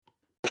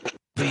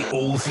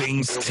All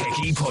Things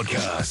Techie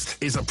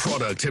Podcast is a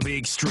product of the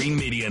Extreme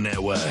Media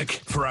Network.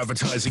 For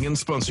advertising and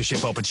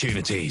sponsorship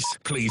opportunities,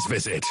 please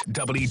visit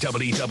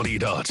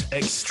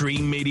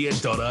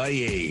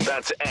www.extrememedia.ie.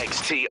 That's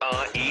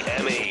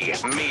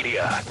XTREME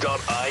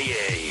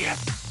media.ie.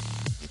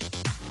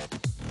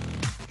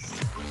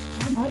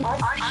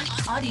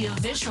 Audio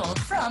visual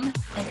from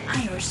an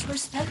Irish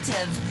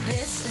perspective.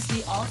 This is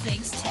the All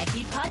Things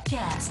Techie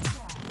Podcast.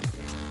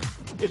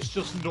 It's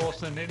Justin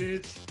Dawson. It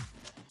is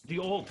the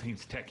All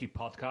Things Techie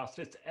Podcast.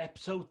 It's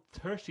episode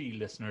 30,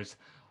 listeners.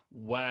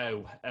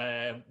 Wow.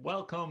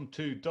 Welcome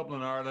to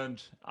Dublin,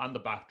 Ireland, and the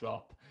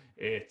backdrop.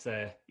 It's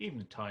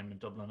evening time in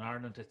Dublin,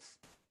 Ireland. It's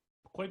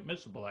quite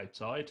miserable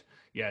outside.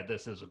 Yeah,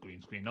 this is a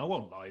green screen. I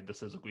won't lie,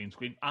 this is a green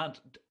screen. And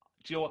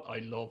do you know what? I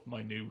love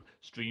my new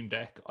Stream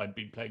Deck. I've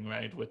been playing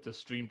around with the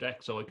Stream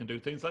Deck so I can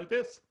do things like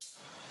this.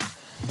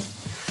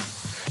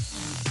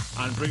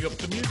 And bring up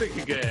the music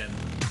again.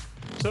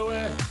 So,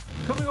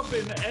 coming up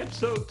in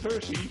episode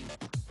 30,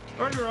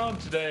 earlier on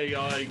today,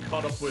 I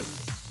caught up with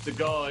the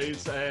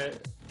guys, the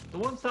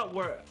ones that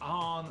were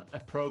on a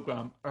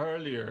program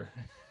earlier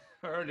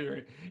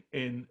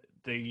in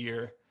the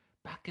year,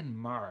 back in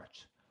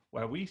March,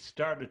 where we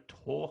started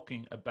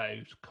talking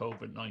about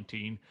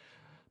COVID-19,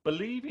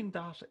 believing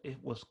that it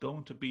was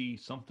going to be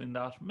something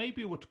that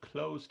maybe would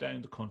close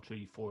down the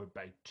country for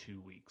about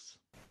 2 weeks.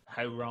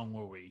 How wrong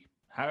were we?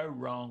 How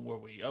wrong were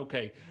we?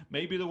 Okay,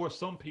 maybe there were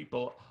some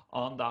people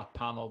on that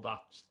panel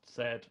that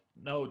said,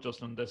 no,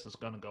 Justin, this is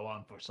going to go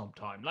on for some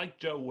time, like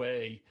Joe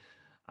Way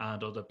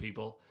and other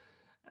people.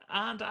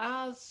 And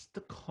as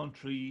the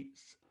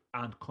countries,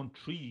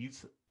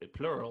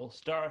 plural,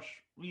 start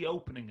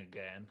reopening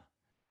again,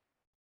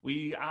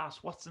 we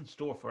ask what's in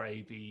store for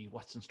AV,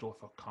 what's in store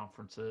for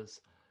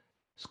conferences,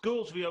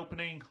 schools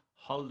reopening,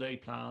 holiday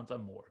plans,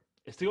 and more.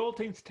 It's the All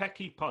Things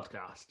Techie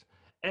Podcast,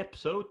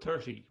 episode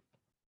 30.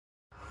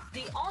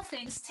 The All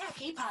Things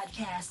Techie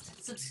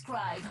Podcast.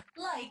 Subscribe,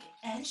 like,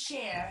 and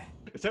share.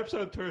 It's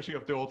episode 30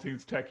 of the All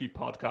Things Techie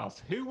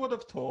Podcast. Who would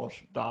have thought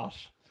that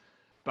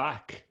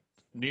back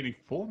nearly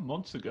 4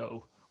 months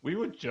ago, we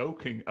were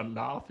joking and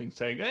laughing,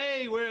 saying,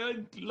 hey, we're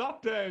in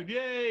lockdown.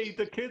 Yay,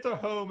 the kids are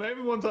home.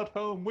 Everyone's at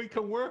home. We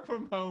can work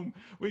from home.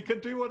 We can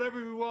do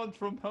whatever we want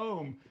from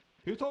home.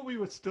 Who thought we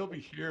would still be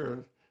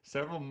here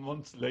several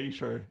months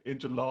later in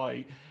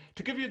July?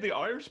 To give you the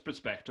Irish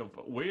perspective,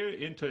 we're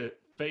into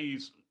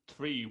phase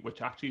 3,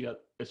 which actually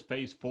is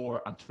phase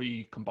 4 and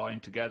 3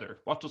 combined together.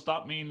 What does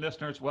that mean,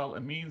 listeners? Well,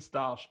 it means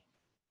that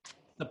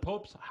the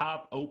pubs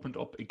have opened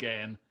up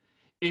again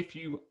if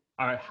you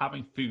are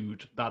having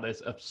food that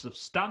is a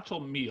substantial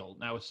meal.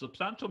 Now, a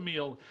substantial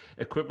meal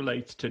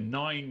equivalates to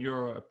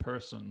 €9 a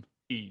person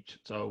each.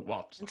 So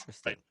what?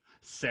 Interesting.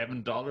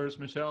 $7,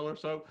 Michelle, or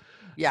so?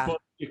 Yeah.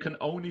 But you can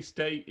only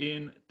stay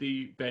in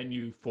the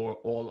venue for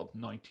all of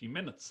 90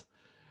 minutes.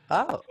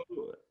 Oh.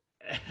 So,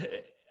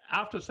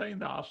 after saying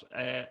that,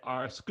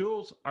 our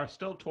schools are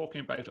still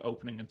talking about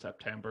opening in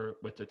September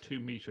with a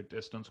 2-meter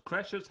distance.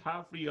 Creches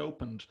have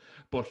reopened,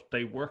 but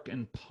they work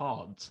in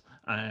pods.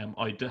 I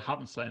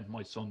haven't sent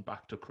my son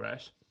back to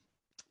creche.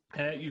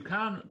 You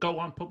can go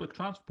on public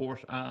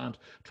transport and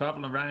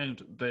travel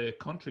around the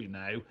country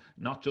now,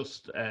 not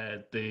just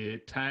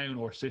the town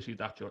or city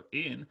that you're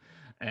in.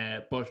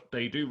 But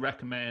they do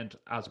recommend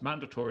as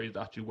mandatory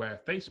that you wear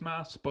face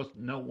masks, but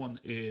no one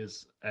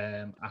is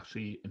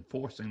actually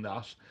enforcing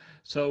that.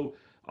 So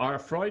our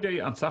Friday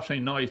and Saturday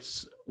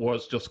nights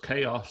was just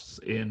chaos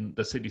in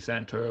the city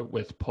centre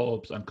with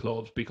pubs and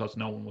clubs because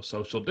no one was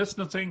social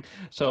distancing.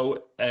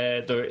 So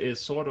there is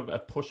sort of a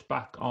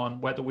pushback on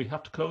whether we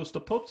have to close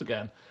the pubs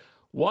again.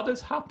 What is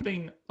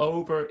happening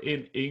over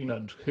in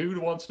England?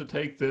 Who wants to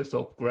take this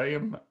up?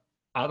 Graham,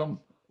 Adam,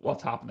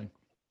 what's happening?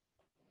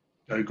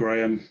 Go,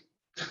 Graham.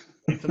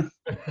 Jason,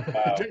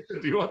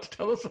 do you want to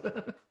tell us?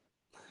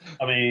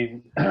 I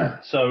mean,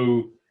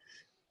 so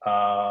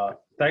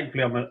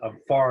thankfully I'm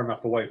far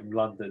enough away from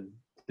London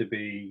to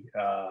be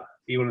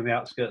even on the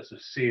outskirts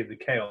of seeing the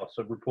chaos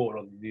and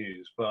reporting on the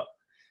news. But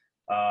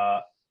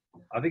I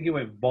think it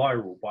went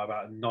viral by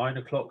about 9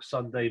 o'clock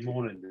Sunday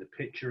morning. The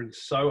picture in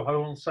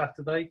Soho on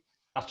Saturday.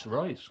 That's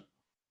right.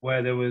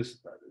 Where there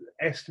was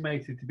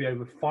estimated to be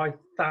over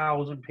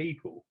 5,000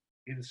 people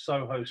in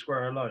Soho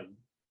Square alone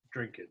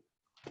drinking.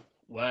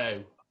 Wow.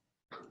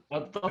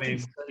 That's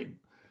insane.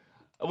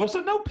 Was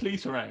there no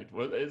police around?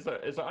 Is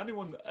there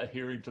anyone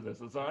adhering to this?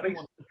 Is there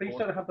anyone? Police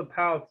don't have the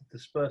power to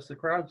disperse the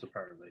crowds,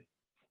 apparently.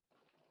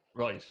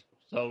 Right.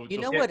 So you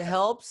know what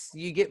helps?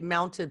 You get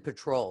mounted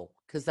patrol,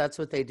 because that's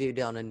what they do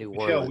down in New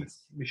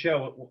Orleans.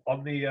 Michelle,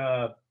 on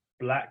the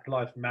Black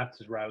Lives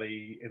Matters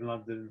rally in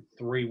London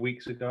 3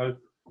 weeks ago,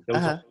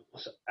 there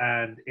was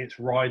and its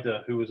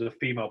rider, who was a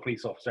female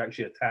police officer,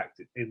 actually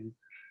attacked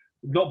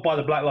not by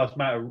the Black Lives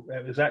Matter.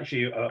 It was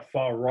actually a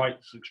far right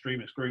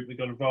extremist group that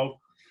got involved.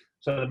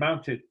 So the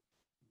mounted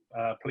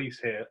police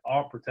here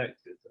aren't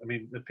protected. I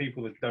mean, the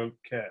people that don't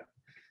care.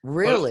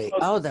 Really?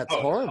 That's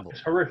horrible.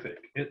 It's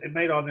horrific. It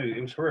made our news.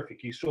 It was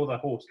horrific. You saw the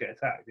horse get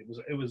attacked. It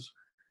was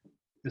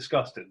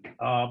disgusting.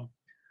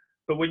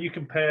 But when you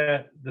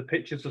compare the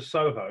pictures of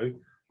Soho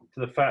to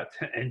the fact,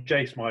 and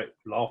Jace might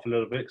laugh a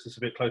little bit because it's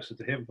a bit closer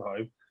to him for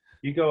home,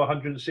 you go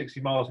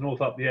 160 miles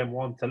north up the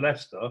M1 to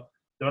Leicester,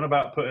 they're on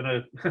about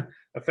putting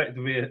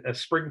effectively a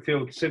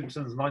Springfield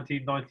Simpsons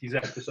 1990s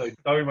episode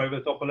dome over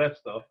the top of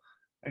Leicester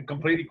and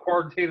completely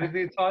quarantining the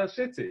entire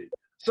city.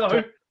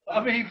 So,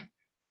 I mean,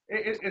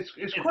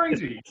 it's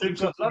crazy.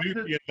 Simpsons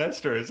movie in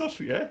Leicester, is that?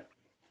 Yeah.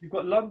 You've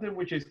got London,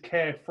 which is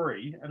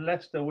carefree, and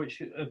Leicester,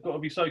 which have got to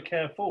be so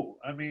careful.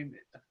 I mean,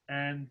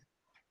 and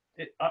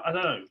I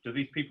don't know. Do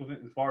these people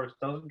think this virus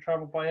doesn't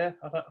travel by air?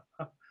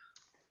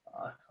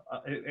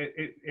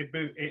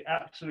 It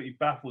absolutely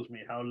baffles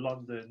me how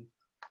London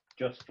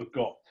just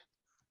forgot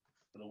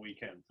for the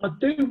weekend. I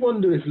do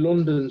wonder if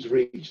London's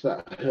reached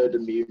that herd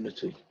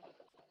immunity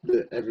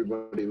that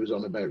everybody was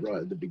on about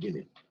right at the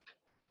beginning.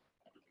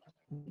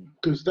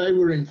 Because they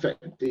were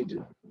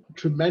infected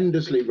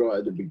tremendously right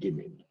at the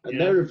beginning, and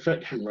their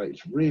infection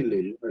rate's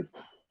really low.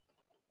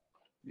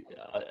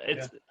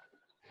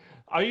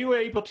 Are you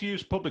able to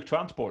use public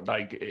transport?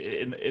 Like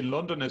in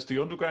London, is the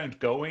Underground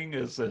going?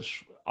 Is it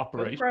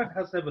operational? The Underground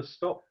has never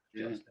stopped.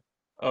 Yeah.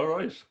 All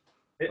right.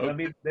 I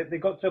mean, they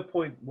got to a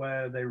point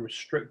where they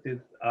restricted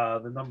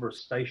the number of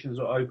stations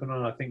that are open,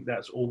 and I think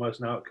that's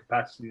almost now at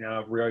capacity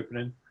now of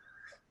reopening.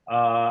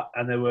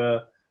 And there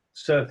were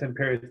certain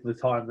periods of the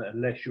time that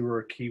unless you were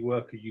a key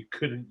worker, you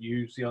couldn't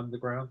use the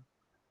Underground.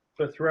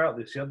 But throughout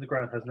this, the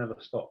Underground has never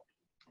stopped.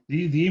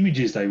 The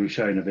images they were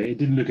showing of it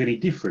didn't look any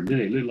different, did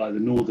it? It looked like the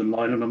Northern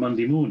Line on a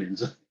Monday morning.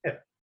 So yeah.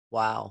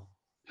 Wow.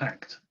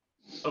 Packed.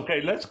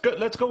 Okay, let's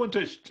go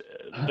into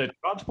the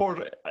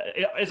transport.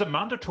 Is it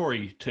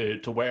mandatory to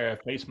wear a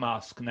face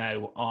mask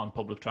now on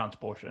public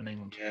transport in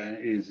England? Yeah,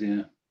 it is,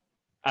 yeah.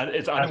 And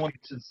is anyone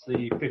since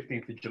the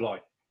 15th of July?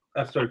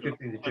 Sorry,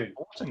 15th of June.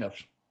 Enforcing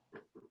it?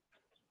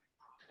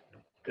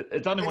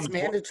 Is anyone It's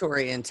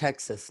mandatory in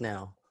Texas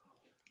now.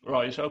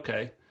 Right,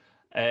 okay.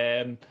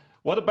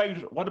 What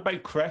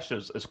about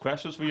creches? Is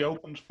creches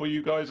reopened for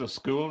you guys? Are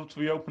schools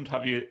reopened?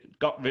 Have you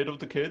got rid of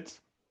the kids?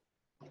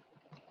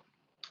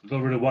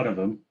 Got rid of one of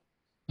them.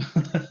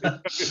 My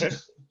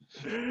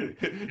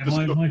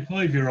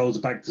 5-year-old's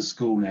back to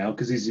school now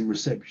because he's in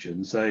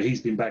reception, so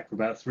he's been back for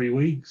about 3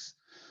 weeks.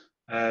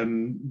 The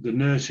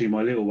nursery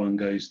my little one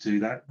goes to,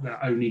 that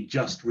only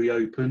just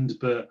reopened,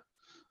 but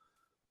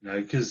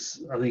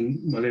because I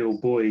think my little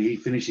boy, he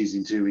finishes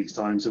in 2 weeks'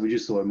 time, so we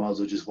just thought I might as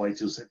well just wait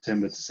till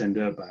September to send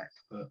her back.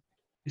 But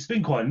it's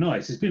been quite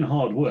nice. It's been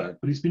hard work,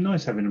 but it's been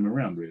nice having them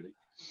around, really.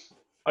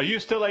 Are you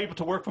still able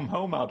to work from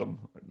home, Adam?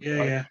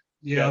 Yeah.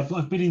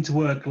 I've been into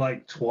work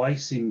like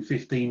twice in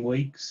 15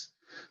 weeks.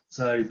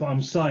 So, but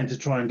I'm starting to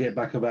try and get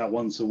back about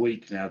once a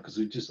week now because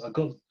I've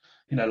got,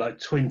 like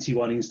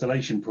 21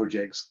 installation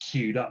projects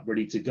queued up,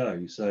 ready to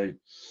go. So I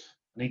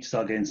need to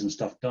start getting some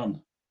stuff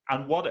done.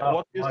 And what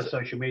is my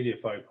social media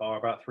folk are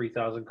about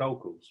 3,000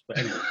 cold calls. But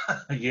anyway.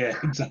 Yeah,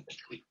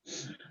 exactly.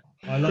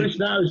 Chris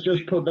now has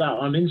just put that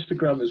on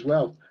Instagram as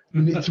well.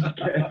 You need to be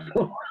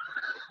careful.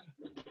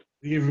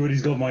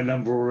 Everybody's got my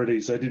number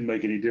already, so it didn't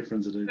make any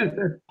difference.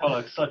 Oh,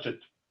 it's such a.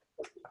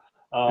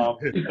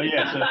 But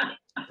yeah,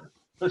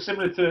 so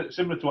similar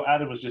to what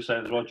Adam was just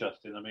saying as well,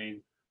 Justin. I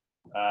mean,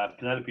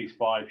 Penelope's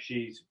 5.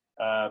 She's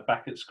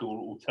back at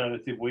school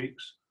alternative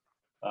weeks.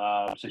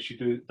 So she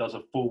does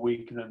a full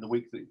week, and then the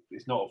week that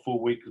it's not a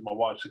full week because my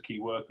wife's a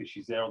key worker,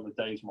 she's there on the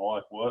days my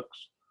wife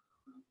works.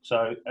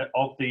 So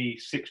of the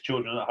 6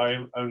 children at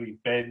home, only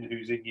Ben,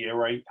 who's in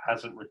year 8,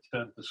 hasn't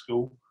returned to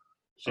school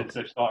since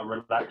they've started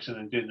relaxing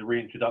and doing the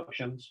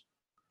reintroductions.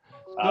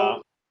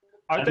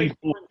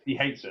 He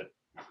hates it.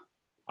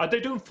 Are they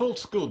doing full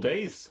school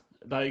days?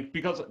 Like,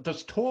 because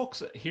there's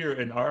talks here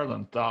in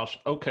Ireland that,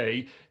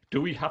 okay,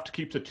 do we have to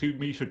keep the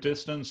 2-meter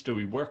distance? Do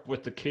we work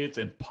with the kids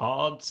in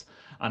pods?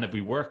 And if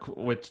we work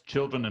with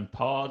children in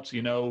pods,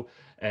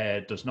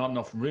 there's not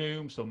enough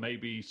room, so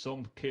maybe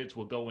some kids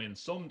will go in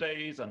some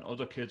days and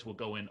other kids will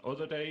go in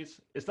other days.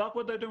 Is that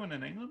what they're doing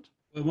in England?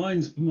 Well,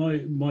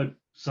 my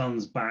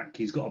son's back.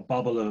 He's got a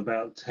bubble of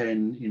about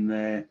 10 in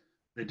there.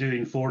 They're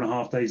doing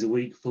 4.5 days a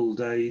week, full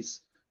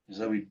days.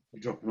 So we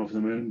drop him off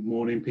in the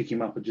morning, pick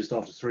him up at just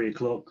after 3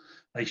 o'clock.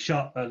 They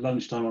shut at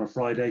lunchtime on a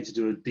Friday to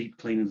do a deep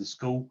clean of the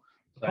school.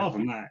 Apart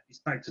from that, it's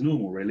back to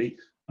normal, really.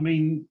 I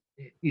mean,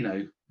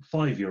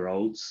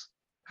 5-year-olds,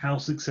 how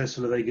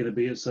successful are they going to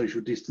be at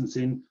social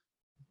distancing?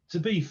 To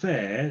be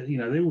fair,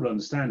 they all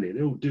understand it.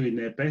 They're all doing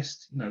their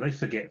best. They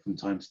forget from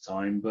time to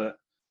time, but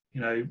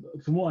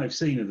from what I've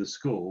seen of the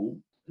school,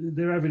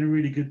 they're having a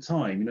really good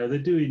time. They're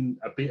doing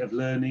a bit of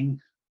learning,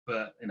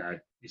 but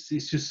it's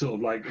just sort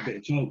of like a bit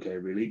of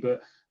childcare, really.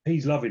 But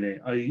he's loving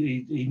it.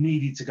 He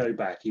needed to go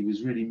back. He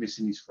was really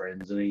missing his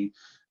friends, and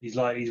he's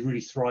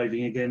really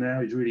thriving again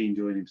now. He's really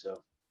enjoying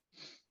himself.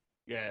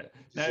 Yeah.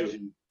 Now,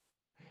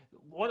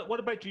 what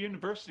about your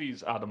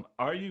universities, Adam?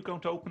 Are you going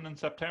to open in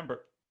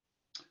September?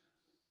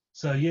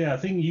 So yeah, I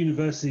think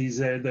universities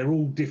they're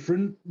all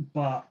different,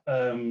 but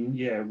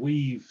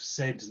we've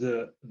said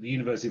that the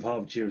University of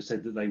Hertfordshire has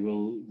said that they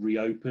will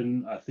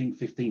reopen. I think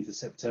 15th of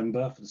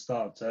September for the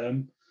start of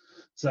term.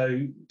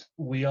 So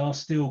we are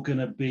still going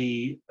to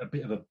be a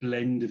bit of a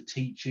blend of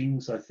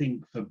teachings. I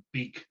think for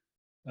big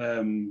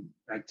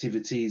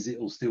activities,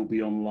 it'll still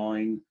be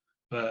online,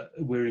 but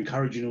we're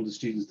encouraging all the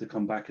students to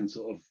come back and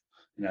sort of,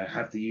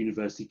 have the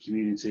university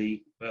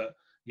community. But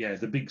yeah,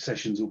 the big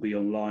sessions will be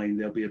online.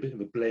 There'll be a bit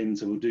of a blend,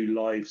 so we'll do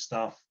live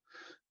stuff,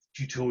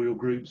 tutorial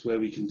groups where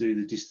we can do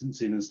the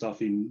distancing and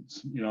stuff in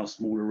our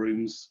smaller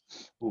rooms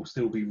will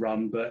still be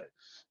run. But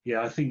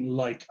yeah, I think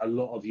like a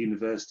lot of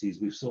universities,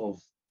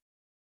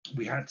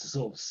 we had to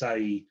sort of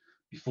say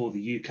before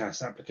the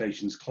UCAS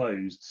applications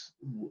closed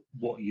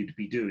what you'd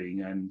be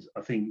doing, and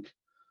I think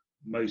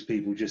most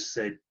people just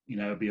said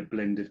it'd be a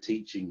blend of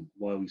teaching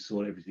while we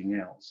sort everything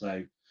out.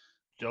 So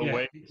Joe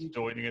Wade is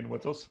joining in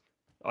with us.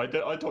 I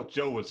thought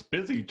Joe was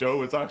busy.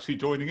 Joe is actually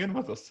joining in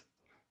with us.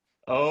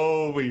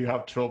 Oh, we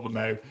have trouble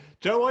now.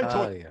 Joe, I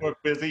thought you were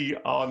busy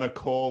on a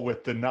call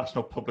with the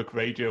National Public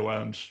Radio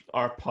and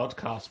our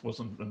podcast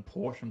wasn't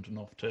important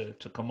enough to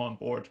come on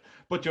board.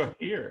 But you're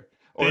here.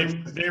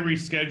 They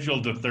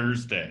rescheduled to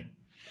Thursday.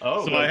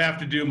 Oh, so I have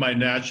to do my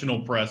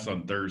national press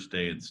on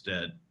Thursday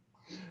instead.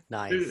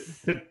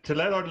 Nice. To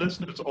let our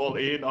listeners all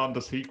in on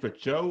the secret,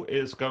 Joe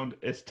is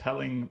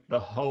telling the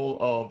whole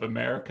of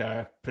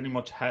America pretty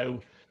much how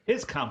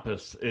his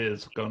campus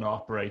is going to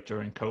operate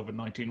during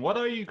COVID-19. What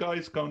are you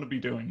guys going to be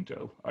doing,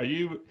 Joe? Are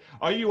you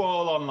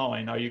all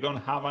online? Are you going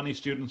to have any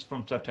students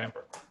from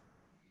September?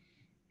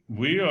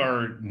 We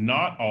are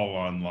not all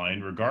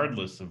online,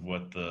 regardless of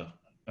what the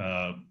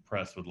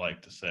press would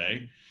like to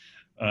say.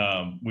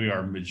 We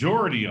are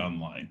majority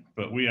online,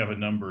 but we have a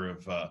number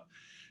of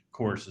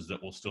courses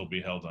that will still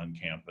be held on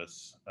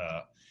campus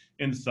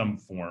in some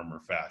form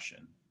or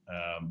fashion.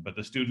 But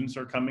the students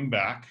are coming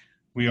back.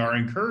 We are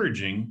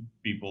encouraging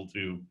people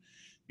to,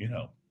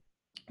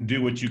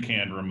 do what you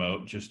can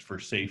remote just for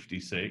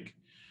safety's sake.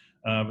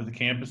 But the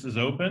campus is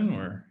open.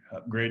 We're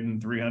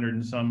upgrading 300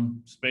 and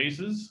some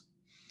spaces.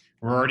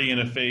 We're already in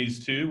a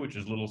phase 2, which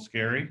is a little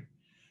scary,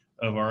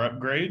 of our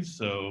upgrades.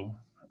 So,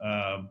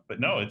 but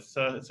no, it's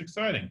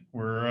exciting.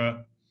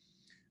 We'll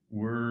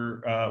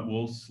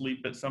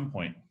sleep at some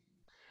point.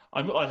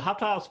 I'll have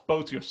to ask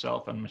both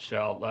yourself and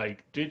Michelle,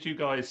 did you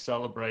guys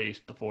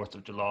celebrate the 4th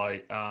of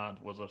July, and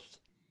was it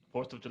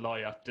 4th of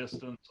July at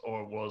distance,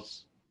 or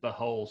was the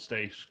whole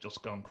state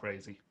just gone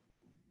crazy?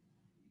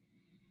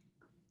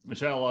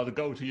 Michelle, I'll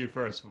go to you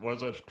first.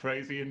 Was it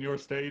crazy in your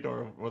state,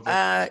 or was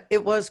it?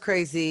 It was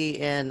crazy,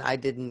 and I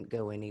didn't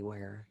go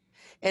anywhere.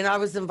 And I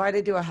was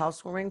invited to a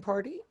housewarming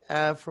party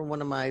from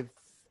one of my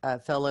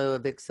fellow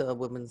Avixa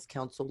Women's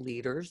Council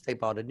leaders. They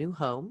bought a new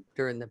home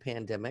during the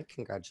pandemic.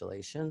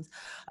 Congratulations.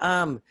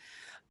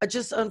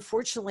 Just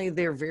unfortunately,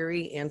 they're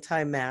very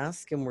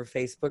anti-mask, and we're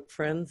Facebook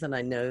friends, and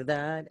I know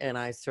that. And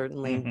I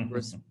certainly,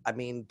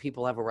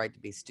 people have a right to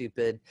be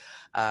stupid,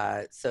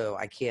 so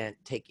I can't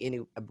take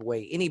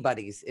away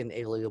anybody's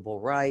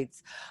inalienable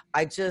rights.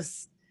 I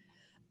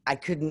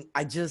couldn't,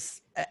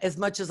 as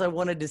much as I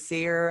wanted to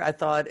see her, I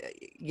thought,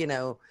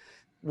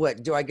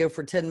 what, do I go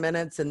for 10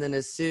 minutes? And then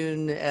as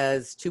soon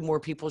as 2 more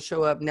people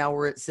show up, now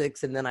we're at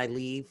 6 and then I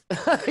leave.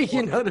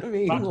 You know what I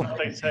mean?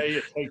 They say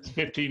it takes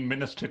 15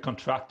 minutes to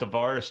contract the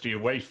virus. Do you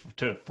wait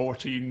to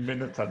 14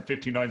 minutes and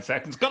 59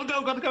 seconds?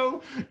 Gotta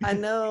go. I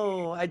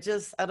know. I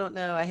don't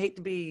know. I hate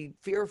to be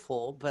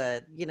fearful,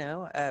 but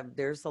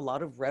there's a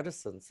lot of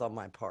reticence on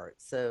my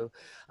part. So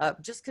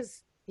just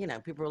because,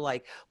 people are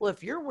like, well,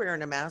 if you're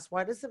wearing a mask,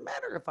 why does it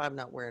matter if I'm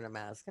not wearing a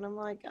mask? And I'm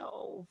like,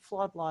 oh,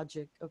 flawed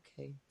logic.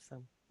 Okay.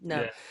 So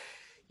no.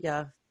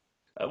 Yeah.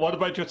 What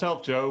about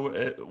yourself,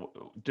 Joe?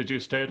 Did you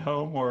stay at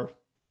home or?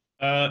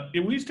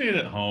 We stayed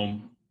at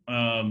home,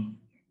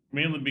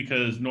 mainly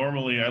because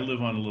normally I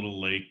live on a little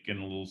lake in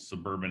a little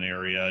suburban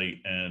area,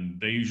 and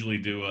they usually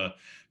do a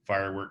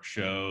fireworks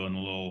show and a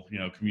little,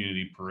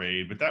 community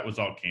parade, but that was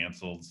all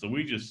canceled. So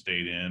we just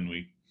stayed in.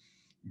 We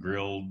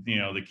grilled,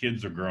 the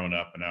kids are grown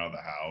up and out of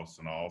the house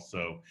and all,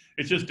 so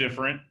it's just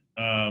different.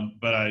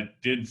 But I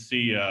did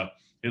see,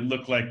 it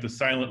looked like the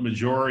silent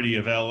majority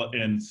of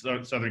in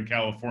Southern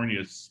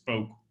California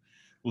spoke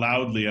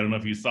loudly. I don't know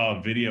if you saw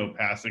a video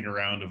passing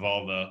around of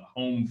all the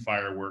home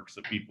fireworks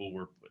that people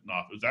were putting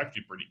off. It was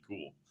actually pretty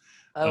cool.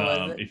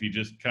 If you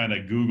just kind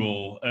of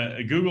Google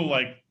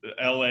like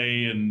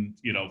LA and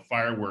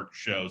fireworks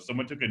show,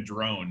 someone took a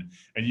drone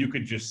and you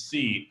could just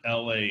see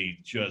LA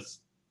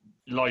just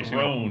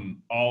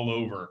thrown all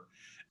over,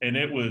 and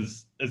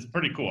it's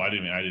pretty cool. I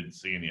didn't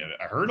see any of it.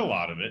 I heard a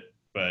lot of it,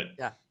 but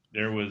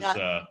there was.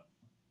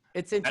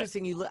 It's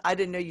interesting. I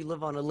didn't know you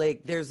live on a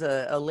lake. There's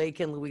a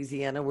lake in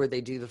Louisiana where they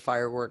do the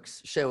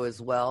fireworks show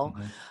as well.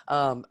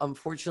 Mm-hmm.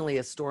 Unfortunately,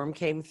 a storm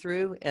came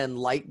through and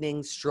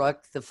lightning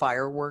struck the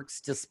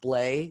fireworks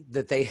display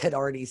that they had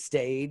already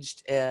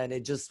staged, and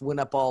it just went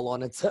up all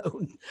on its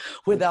own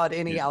without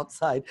any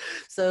outside.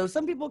 So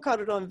some people caught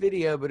it on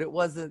video, but it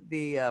wasn't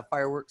the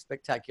fireworks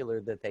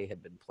spectacular that they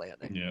had been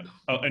planning. Yeah.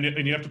 Oh, and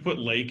you have to put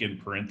lake in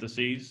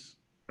parentheses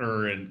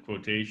or in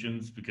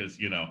quotations, because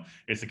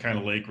it's the kind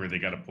of lake where they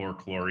got to pour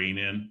chlorine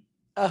in.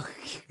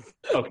 It's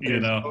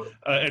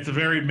a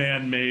very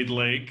man-made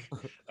lake.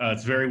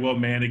 It's very well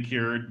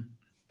manicured.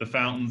 The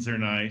fountains are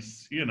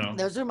nice, you know.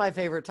 Those are my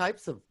favorite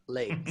types of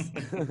lakes.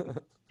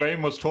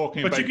 Graham was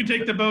talking But about... you can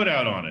take the boat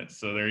out on it,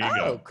 so there you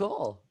Oh, go.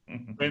 cool.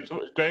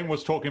 Graham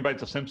was talking about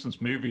the Simpsons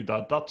movie.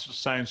 That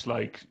just sounds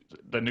like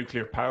the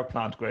nuclear power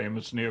plant, Graham,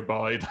 is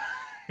nearby.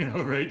 You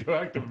know,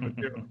 radioactive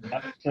material.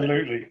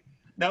 Absolutely.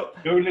 Now,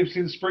 Who lives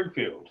in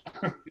Springfield?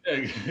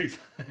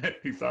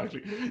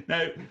 exactly.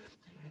 Now,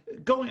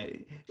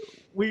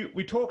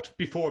 we talked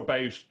before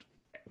about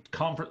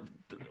conference.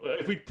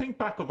 If we think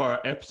back of our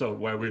episode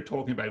where we were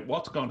talking about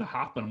what's going to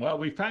happen, well,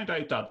 we found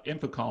out that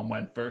Infocom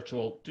went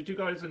virtual. Did you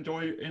guys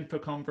enjoy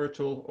Infocom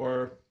virtual,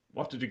 or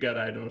what did you get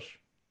out of it?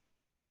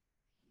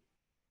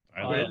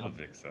 I love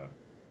Avixa.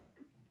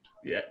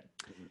 Yeah.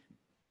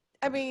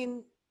 I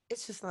mean,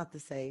 it's just not the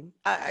same.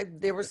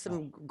 There was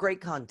some great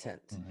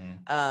content,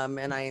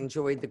 and I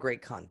enjoyed the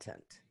great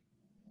content.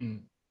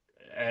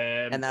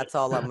 And that's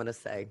all I'm going to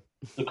say.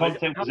 The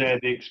content was there,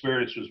 the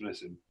experience was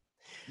missing.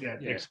 Yeah,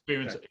 the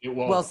experience, it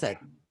was. Well said.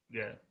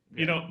 Yeah.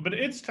 You know, but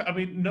I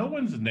mean, no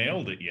one's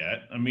nailed it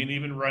yet. I mean,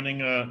 even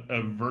running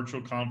a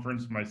virtual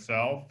conference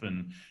myself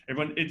and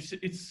everyone,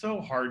 it's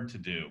so hard to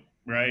do,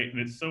 right? And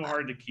it's so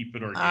hard to keep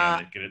it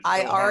organic. And it's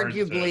I so hard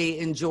arguably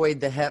enjoyed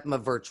the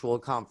HETMA virtual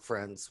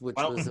conference, which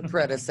was a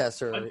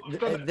predecessor.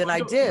 Than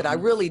I did. I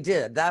really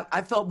did. That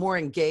I felt more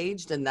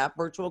engaged in that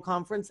virtual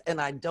conference, and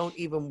I don't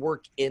even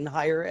work in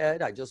higher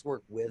ed. I just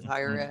work with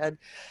higher ed,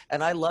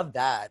 and I love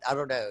that. I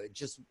don't know. It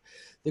just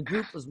the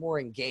group was more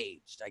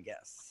engaged, I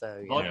guess.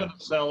 So yeah. I'm going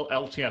to sell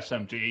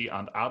LTSMG,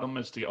 and Adam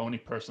is the only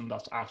person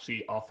that's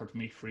actually offered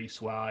me free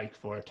swag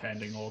for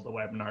attending all the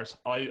webinars.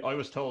 I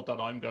was told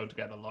that I'm going to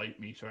get a light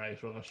meter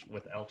out of it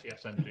with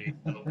LTSMG.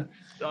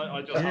 So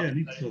I just I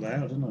need to sort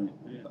that out, don't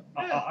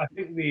I? Yeah. I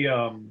think the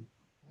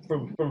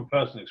from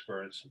personal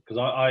experience, because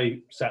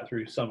I sat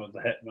through some of the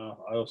HETMA,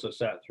 I also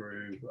sat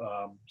through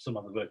some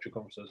other virtual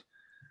conferences.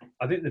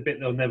 I think the bit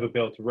they'll never be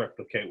able to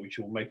replicate, which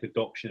will make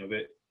adoption of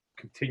it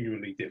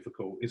continually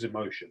difficult, is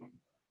emotion.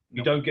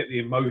 You don't get the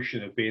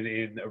emotion of being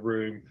in a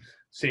room,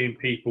 seeing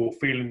people,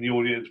 feeling the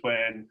audience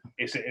when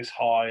it's at its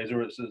highs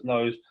or it's at its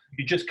lows.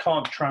 You just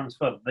can't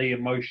transfer the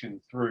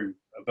emotion through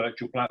a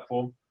virtual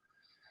platform.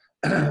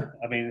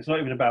 I mean, it's not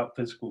even about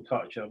physical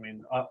touch. I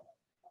mean,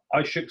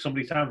 I shook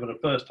somebody's hand for the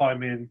first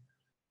time in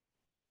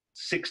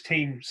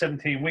 16,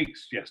 17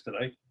 weeks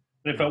yesterday.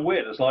 And it felt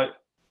weird. It's like,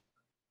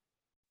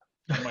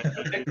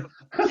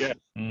 yeah.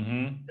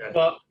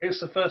 But it's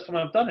the first time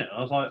I've done it.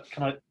 I was like,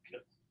 can I?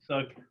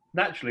 So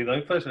naturally,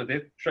 though, first thing I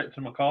did, straight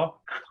to my car.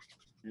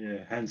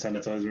 Yeah, hand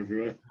sanitizer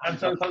everywhere. Hand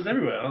sanitizer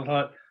everywhere. I was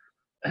like,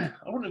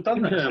 I wouldn't have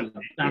done that.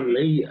 Dan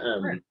Lee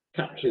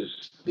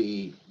captures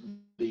the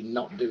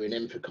not doing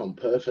Infocom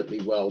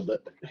perfectly well.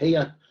 But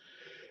here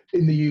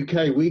in the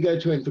UK, we go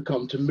to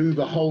Infocom to move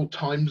a whole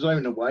time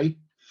zone away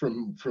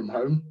from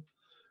home,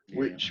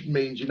 which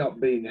means you're not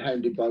being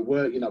hounded by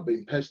work, you're not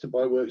being pestered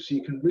by work, so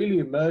you can really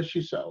immerse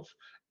yourself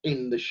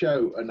in the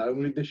show and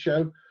only the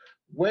show.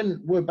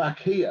 When we're back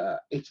here,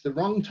 it's the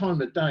wrong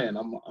time of day, and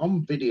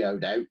I'm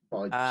videoed out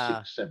by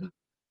 6, 7.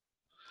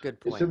 Good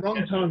point. It's the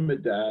wrong time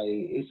of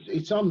day.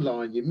 It's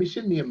online. You're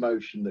missing the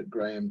emotion that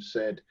Graham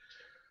said.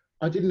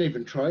 I didn't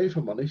even try, if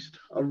I'm honest.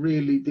 I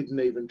really didn't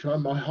even try.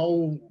 My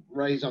whole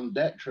raison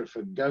d'etre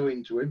for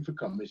going to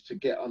Infocom is to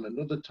get on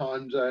another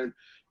time zone,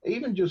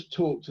 even just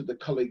talk to the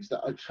colleagues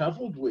that I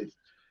travelled with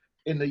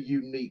in a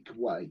unique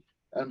way,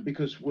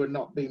 because we're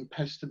not being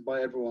pestered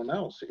by everyone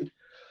else.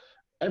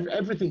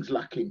 Everything's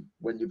lacking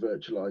when you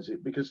virtualize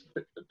it, because,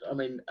 I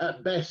mean,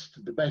 at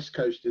best, the best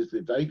coast is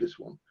the Vegas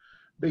one.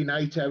 Being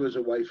 8 hours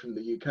away from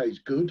the UK is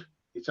good.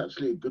 It's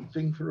actually a good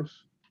thing for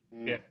us.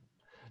 Yeah.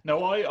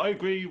 No, I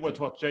agree with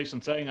what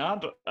Jason's saying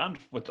and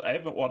with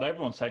what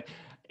everyone's saying.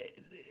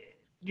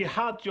 You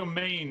had your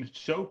main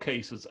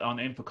showcases on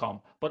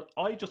Infocom, but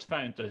I just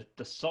found that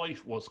the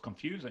site was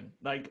confusing.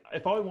 Like,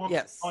 if I want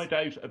to find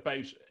out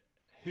about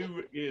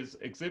who is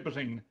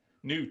exhibiting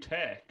new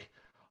tech,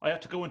 I have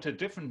to go into a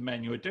different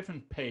menu, a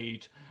different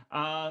page,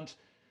 and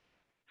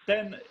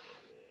then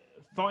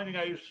finding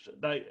out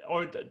that,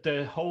 or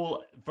the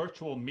whole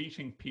virtual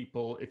meeting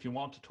people, if you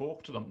want to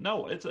talk to them.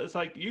 No, it's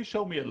like you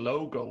show me a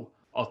logo,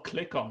 I'll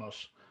click on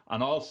it,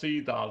 and I'll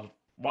see that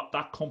what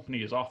that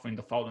company is offering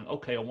the following.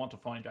 Okay, I want to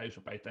find out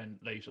about their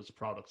latest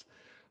products.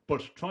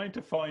 But trying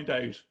to find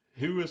out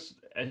who is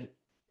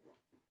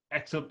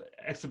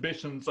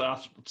exhibitions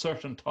at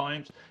certain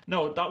times,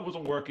 no, that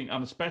wasn't working,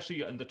 and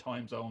especially in the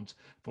time zones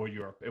for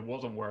Europe, it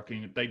wasn't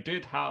working. They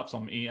did have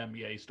some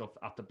EMEA stuff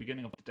at the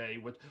beginning of the day.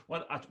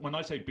 When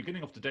I say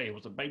beginning of the day, it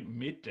was about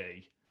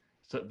midday,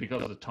 so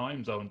because of the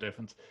time zone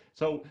difference.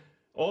 So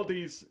all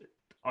these,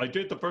 I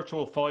did the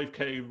virtual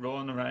 5K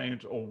run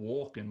around, or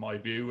walk in my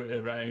view,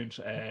 around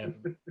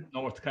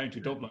North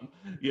County Dublin,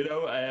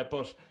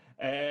 but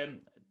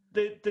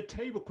the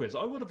table quiz,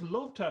 I would have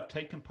loved to have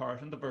taken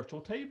part in the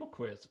virtual table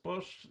quiz,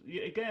 but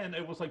again,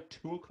 it was like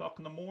 2:00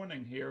 in the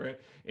morning here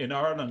in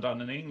Ireland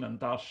and in England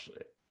that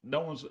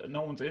no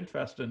one's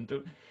interested in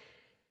doing.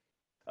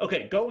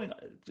 Okay,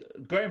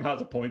 Graham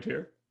has a point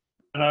here.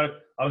 No,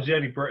 I was the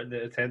only Briton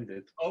that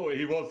attended. Oh,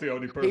 he was the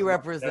only person. He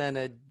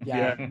represented.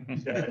 Yeah.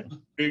 Yeah.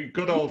 The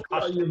good old You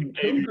got young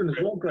children as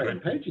well,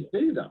 Graham. How'd you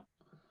do that?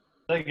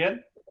 Say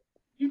again?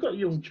 You got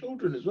young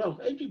children as well.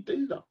 How'd you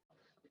do that?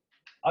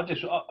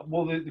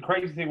 Well, the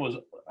crazy thing was,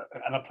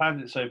 and I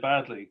planned it so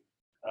badly.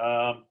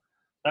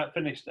 That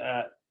finished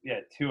at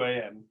 2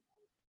 a.m.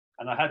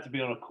 and I had to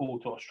be on a call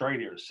to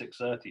Australia at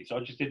 6:30, so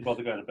I just didn't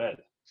bother going to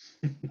bed.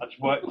 I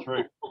just worked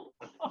through.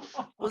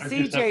 Well, I'm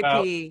see, just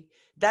about- JP,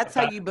 that's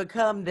how you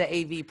become the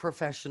AV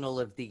Professional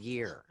of the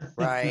Year,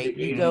 right?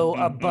 You go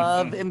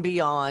above and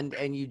beyond,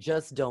 and you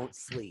just don't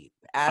sleep.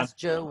 Ask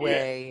Joe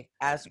Way,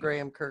 ask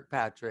Graham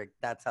Kirkpatrick.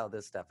 That's how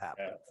this stuff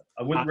happens.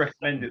 I wouldn't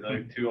recommend it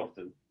though too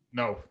often.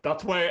 No,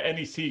 that's why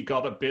NEC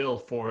got a bill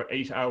for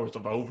 8 hours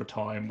of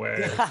overtime.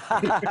 Where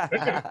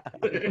I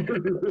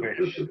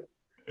wish.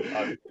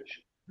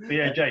 But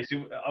yeah,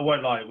 Jason, I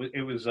won't lie.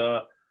 It was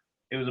a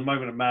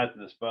moment of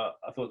madness. But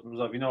I thought to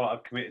myself, you know what?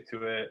 I've committed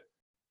to it.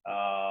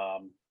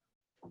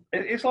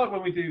 It's like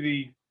when we do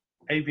the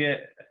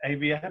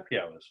AV happy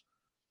hours.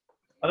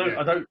 I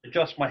don't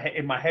adjust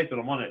in my head when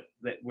I'm on it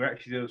that we're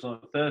actually doing this on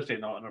a Thursday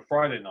night and a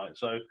Friday night.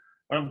 So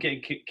when I'm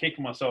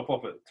kicking myself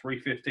off at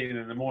 3:15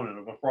 in the morning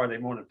of a Friday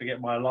morning to get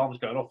my alarms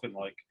going off in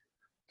like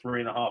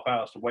 3.5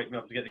 hours to wake me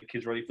up to get the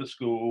kids ready for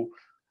school,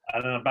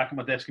 and then I'm back at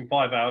my desk in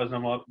 5 hours, and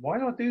I'm like, why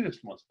do I do this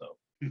to myself?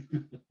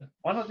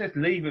 Why not just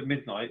leave at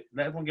midnight,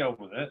 let everyone get on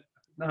with it?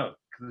 No,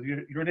 because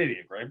you're an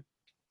idiot, Graham.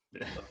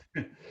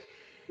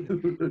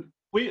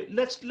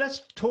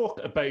 Let's talk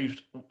about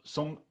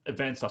some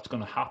events that's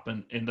going to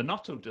happen in the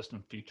not so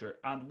distant future,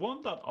 and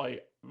one that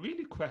I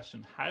really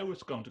question how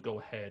it's going to go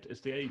ahead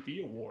is the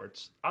AV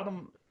Awards.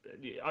 Adam,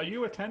 are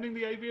you attending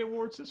the AV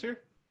Awards this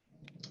year?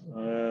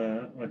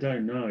 I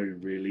don't know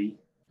really.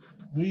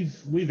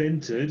 We've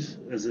entered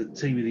as a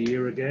team of the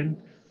year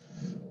again,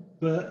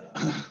 but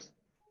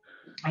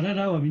I don't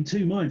know. I'm in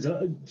two minds.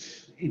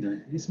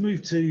 It's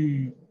moved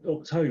to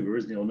October,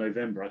 isn't it, or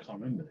November? I can't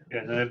remember.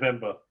 Yeah,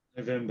 November.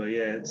 November,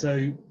 yeah.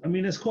 So, I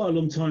mean, it's quite a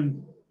long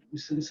time.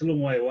 It's a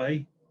long way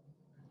away.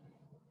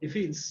 If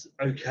it's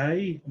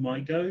okay, I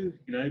might go.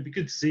 It'd be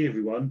good to see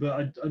everyone,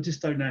 but I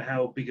just don't know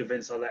how big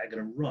events like that are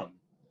going to run.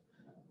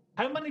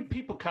 How many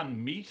people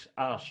can meet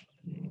at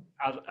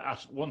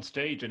one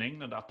stage in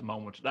England at the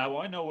moment? Now,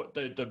 I know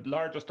the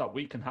largest that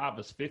we can have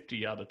is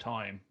 50 at a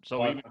time.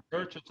 So even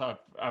churches have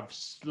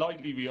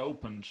slightly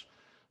reopened,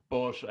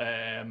 but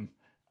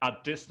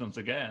at distance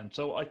again.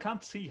 So I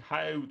can't see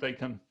how they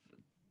can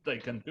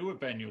do a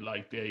venue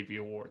like the AV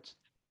Awards.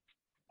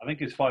 I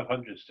think it's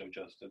 500 still,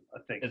 Justin. I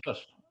think. Is it?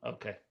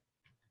 Okay.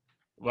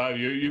 Well,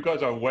 you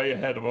guys are way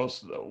ahead of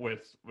us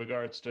with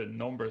regards to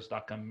numbers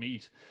that can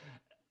meet.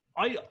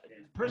 I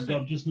personally,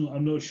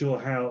 I'm not sure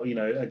how.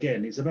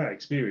 Again, it's about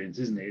experience,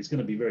 isn't it? It's going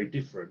to be very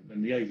different,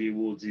 and the AV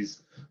Awards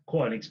is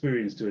quite an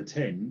experience to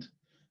attend.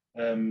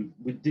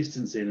 With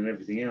distancing and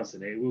everything else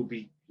in it, it will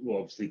be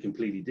obviously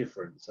completely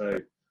different.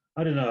 So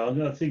I don't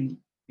know. I think.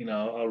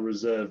 I'll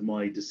reserve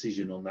my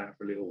decision on that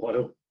for a little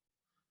while.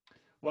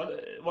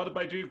 What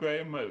about you,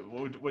 Graham?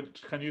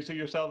 Can you see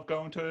yourself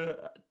going to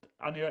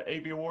any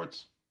AV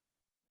Awards?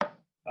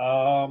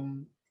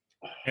 And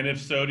if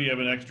so, do you have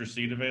an extra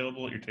seat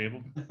available at your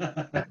table?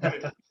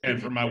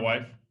 And for my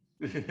wife,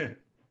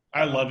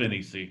 I love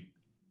NEC.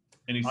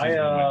 NEC is one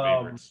of my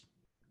favorites.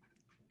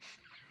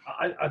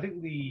 I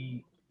think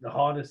the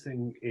hardest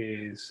thing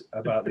is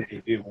about the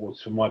AV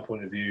Awards, from my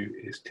point of view,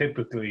 is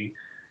typically.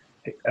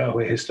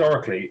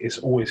 Historically, it's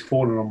always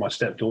fallen on my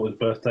stepdaughter's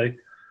birthday,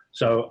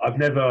 so I've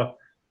never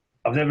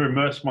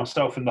immersed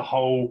myself in the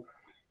whole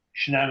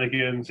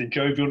shenanigans and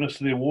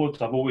jovialness of the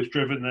awards. I've always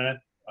driven there.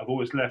 I've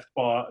always left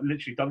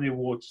literally done the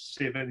awards to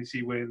see if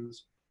NEC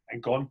wins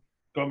and got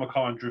in my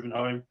car and driven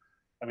home.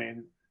 I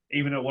mean,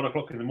 even at 1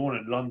 o'clock in the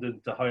morning,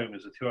 London to home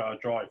is a 2-hour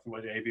drive from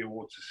where the AV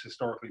Awards has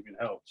historically been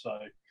held. So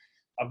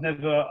I've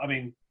never,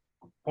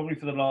 probably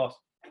for the last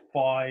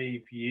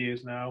 5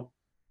 years now,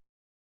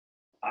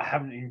 I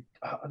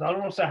don't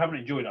want to say I haven't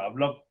enjoyed it. I've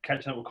loved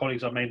catching up with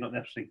colleagues I may not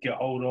necessarily get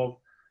hold of,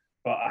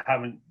 but I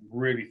haven't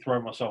really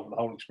thrown myself in the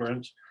whole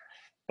experience.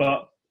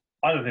 But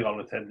I don't think I'll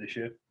attend this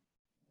year.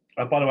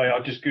 By the way, I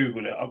just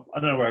Googled it. I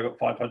don't know where I got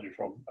 500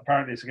 from.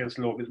 Apparently, it's against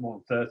the law if it's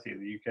more than 30 in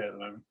the UK at the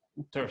moment.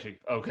 30.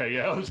 Okay,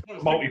 yeah.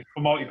 For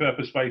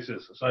multi-purpose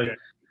spaces. So,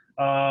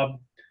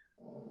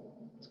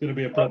 it's going to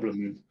be a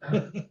problem.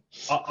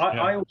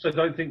 I also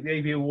don't think the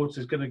AV Awards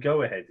is going to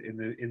go ahead in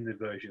the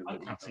version. I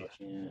can't see it.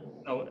 Yeah.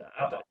 No,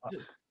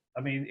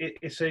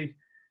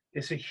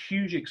 it's a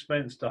huge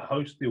expense to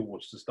host the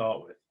awards to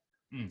start with.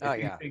 Oh,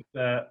 yeah. I think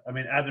that,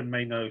 Adam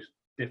may know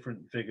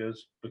different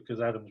figures because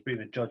Adam's been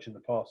a judge in the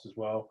past as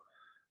well.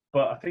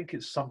 But I think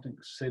it's something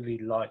silly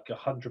like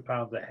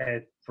 £100 a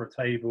head for a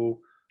table.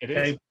 It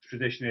is.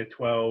 Traditionally at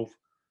 12.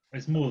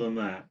 It's more than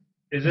that.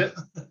 Is it?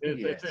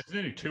 It's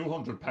nearly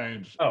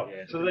 £200. Oh,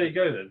 Yeah. so there you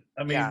go then.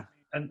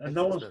 And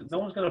no one's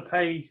going to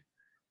pay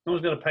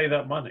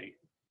that money,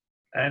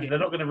 and they're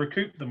not going to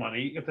recoup the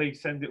money if they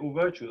send it all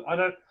virtual.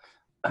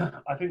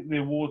 I think the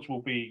awards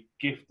will be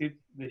gifted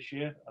this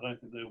year. I don't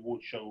think the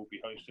awards show will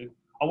be hosted.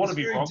 I want to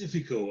be wrong. It's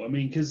very difficult. I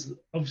mean, because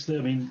obviously,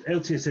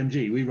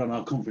 LTSMG, we run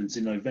our conference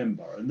in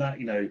November, and that,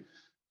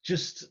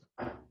 just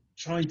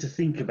trying to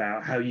think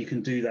about how you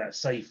can do that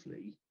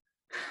safely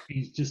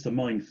is just a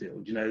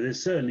minefield.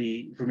 There's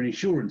certainly, from an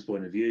insurance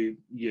point of view,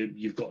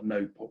 you've got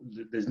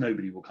there's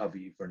nobody will cover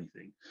you for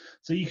anything.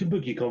 So you can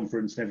book your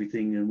conference and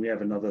everything, and we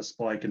have another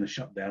spike and a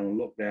shutdown and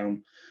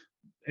lockdown.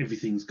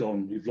 Everything's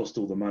gone. You've lost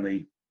all the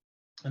money.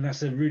 And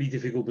that's a really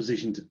difficult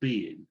position to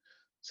be in.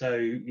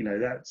 So,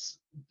 that's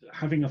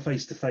having a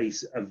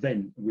face-to-face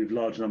event with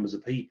large numbers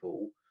of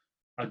people.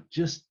 I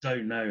just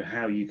don't know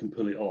how you can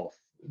pull it off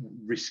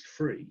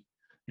risk-free.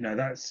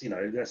 That's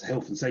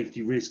health and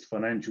safety risk,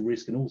 financial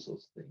risk, and all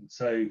sorts of things.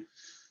 So,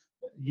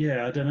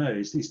 yeah, I don't know.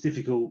 It's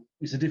difficult.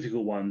 It's a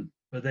difficult one.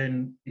 But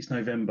then it's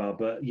November,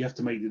 but you have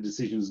to make the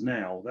decisions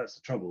now. That's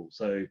the trouble.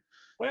 So,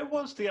 where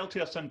was the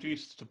LTSMG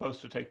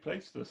supposed to take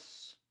place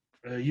this?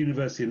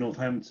 University of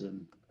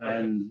Northampton,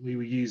 and we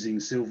were using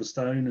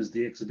Silverstone as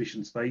the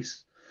exhibition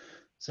space.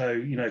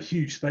 So,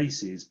 huge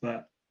spaces,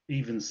 but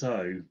even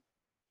so,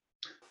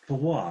 for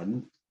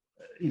one,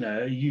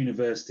 a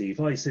university, if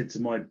I said to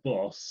my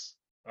boss,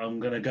 I'm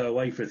going to go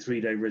away for a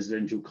 3-day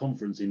residential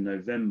conference in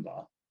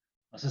November,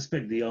 I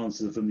suspect the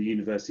answer from the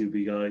university would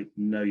be like,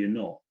 no, you're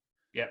not.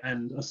 Yeah.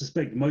 And I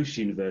suspect most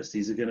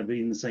universities are going to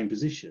be in the same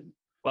position.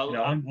 Well,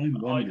 I'm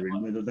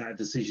wondering whether that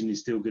decision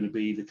is still going to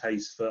be the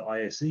case for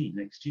ISE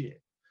next year,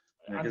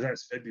 because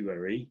that's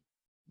February.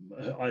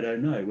 I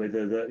don't know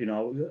whether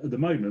at the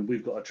moment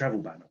we've got a travel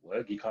ban at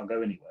work. You can't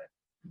go anywhere,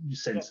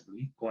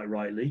 sensibly, quite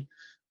rightly.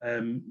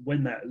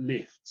 When that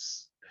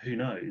lifts, who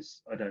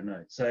knows? I don't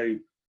know. So,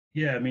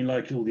 yeah, I mean,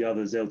 like all the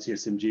others,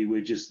 LTSMG,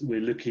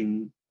 we're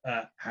looking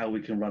at how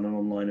we can run an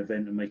online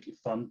event and make it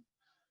fun.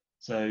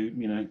 So,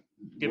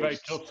 give out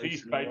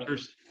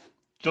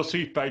just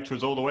heat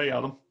vouchers all the way,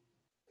 Adam.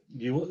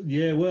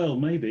 Yeah, well,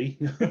 maybe.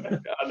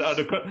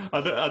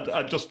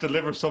 I'd just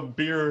deliver some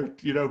beer,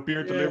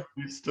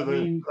 deliveries to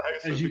the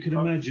house. As you can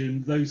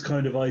imagine, those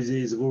kind of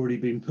ideas have already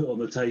been put on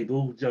the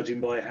table,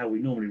 judging by how we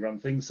normally run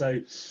things. So,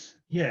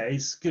 yeah,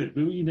 it's good.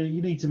 But, you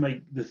need to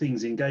make the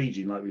things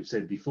engaging, like we've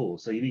said before.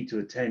 So you need to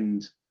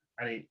attend,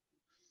 and it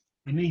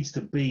needs to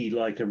be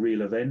like a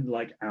real event,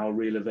 like our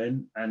real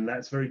event. And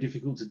that's very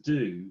difficult to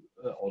do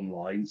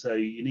online. So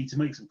you need to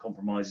make some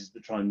compromises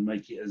to try and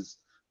make it as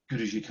good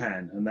as you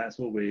can, and that's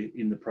what we're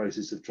in the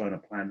process of trying to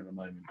plan at the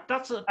moment.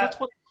 That's what I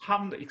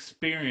haven't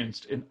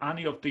experienced in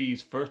any of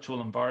these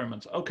virtual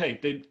environments. Okay,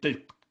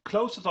 the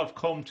closest I've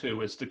come to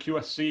is the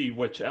QSC,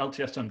 which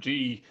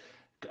LTSMG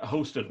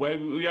hosted, where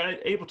we are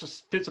able to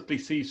physically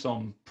see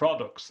some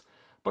products.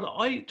 But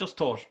I just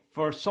thought,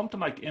 for something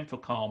like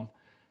Infocom,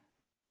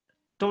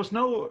 there was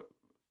no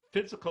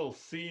physical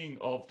seeing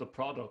of the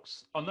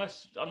products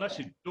unless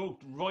you dug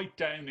right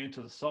down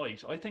into the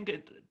site. I think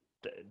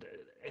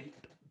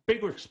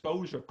bigger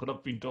exposure could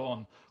have been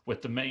done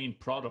with the main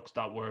products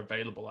that were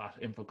available at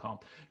Infocom.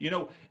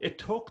 It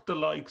took the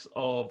likes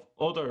of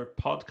other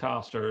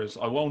podcasters,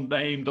 I won't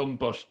name them,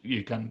 but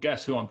you can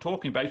guess who I'm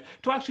talking about,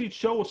 to actually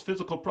show us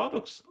physical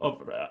products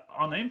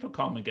on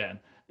Infocom again,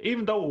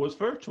 even though it was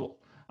virtual.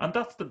 And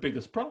that's the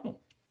biggest problem.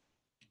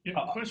 Yeah,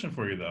 question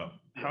for you though.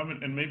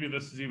 And maybe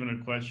this is even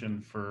a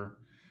question for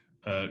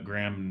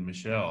Graham and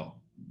Michelle,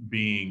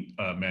 being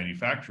a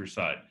manufacturer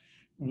side.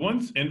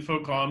 Once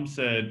Infocom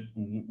said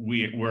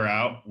we're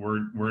out,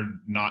 we're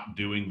not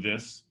doing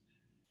this,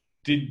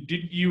 did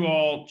you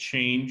all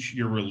change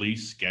your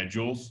release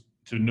schedules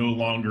to no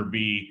longer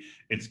be,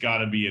 it's got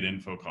to be at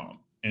Infocom?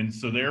 And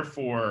so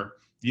therefore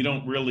you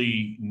don't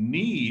really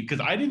need,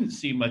 because I didn't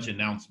see much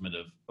announcement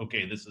of,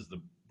 okay, this is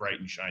the bright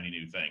and shiny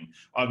new thing.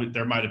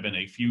 There might have been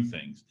a few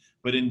things,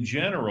 but in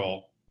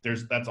general,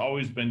 that's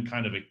always been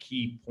kind of a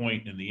key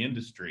point in the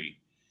industry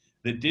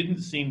that didn't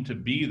seem to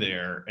be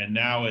there. And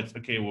now it's,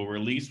 okay, we'll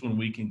release when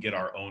we can get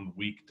our own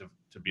week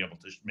to be able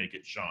to make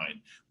it shine.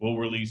 We'll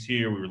release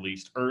here, we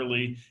released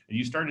early, and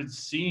you started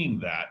seeing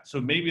that. So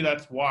maybe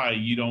that's why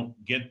you don't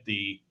get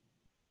the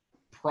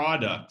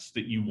products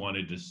that you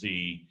wanted to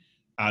see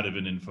out of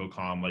an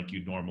Infocom like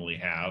you'd normally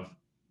have,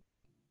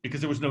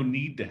 because there was no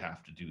need to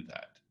have to do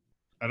that.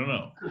 I don't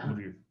know. What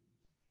do you...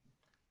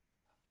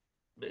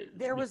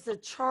 There was a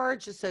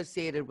charge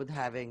associated with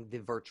having the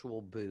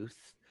virtual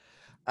booth.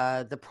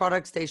 The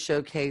products they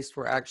showcased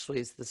were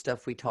actually the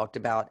stuff we talked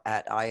about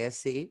at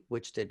ISE,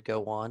 which did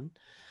go on.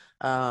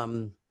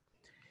 I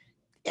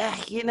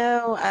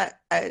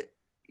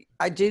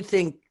do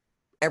think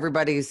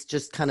everybody's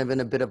just kind of in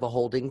a bit of a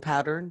holding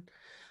pattern.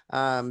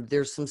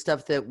 There's some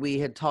stuff that we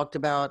had talked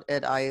about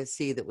at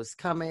ISE that was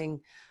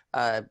coming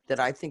that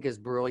I think is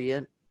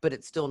brilliant, but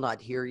it's still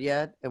not here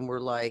yet. And we're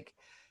like,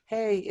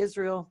 hey,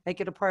 Israel,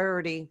 make it a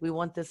priority. We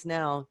want this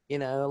now.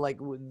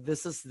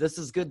 This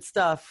is good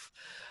stuff.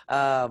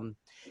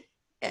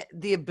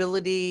 the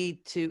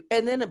ability to,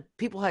 and then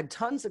people had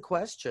tons of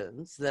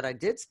questions that I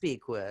did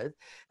speak with,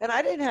 and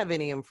I didn't have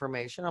any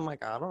information. I'm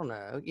like, I don't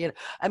know.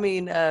 I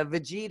mean,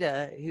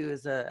 Vegeta, who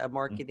is a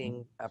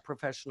marketing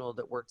professional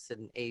that works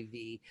in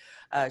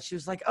AV, she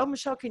was like, oh,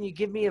 Michelle, can you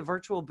give me a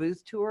virtual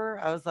booth tour?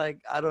 I was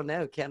like, I don't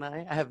know. Can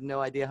I? I have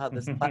no idea how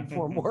this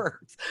platform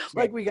works.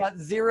 Like, we got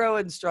zero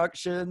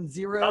instruction,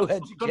 zero That's what I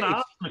was going to education.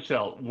 ask,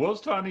 Michelle.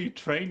 Was there any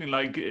training?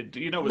 Like,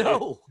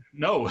 No.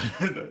 No.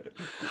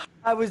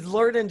 I was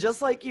learning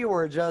just like you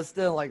were,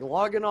 Justin, like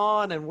logging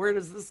on and where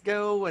does this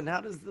go and how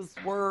does this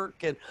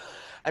work? And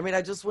I mean,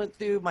 I just went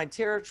through my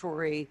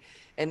territory,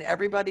 and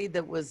everybody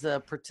that was a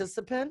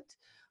participant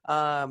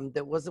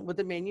that wasn't with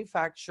the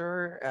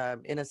manufacturer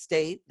in a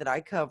state that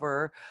I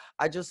cover,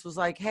 I just was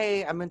like,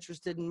 hey, I'm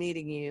interested in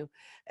meeting you.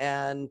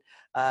 And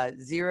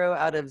 0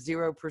 out of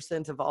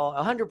 0% of all,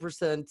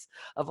 100%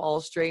 of all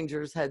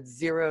strangers had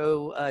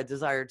zero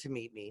desire to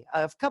meet me.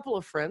 A couple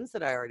of friends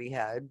that I already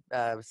had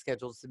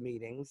scheduled some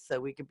meetings, so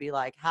we could be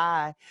like,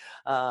 hi,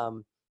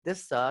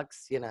 this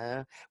sucks,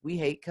 we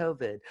hate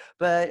COVID.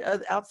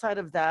 But outside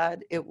of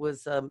that, it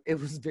was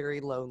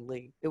very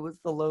lonely. It was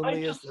the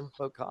loneliest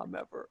InfoComm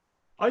ever.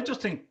 I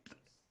just think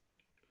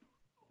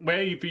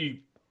where AV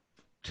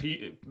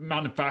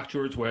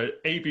manufacturers, where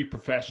AV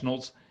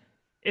professionals,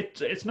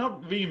 it's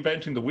not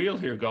reinventing the wheel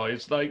here,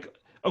 guys. Like,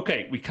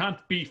 okay, we can't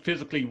be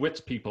physically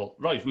with people,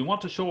 right? We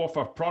want to show off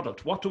our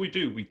product. What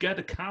do? We get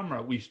a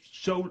camera. We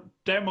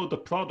demo the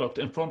product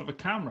in front of a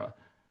camera.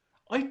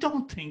 I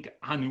don't think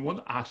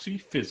anyone actually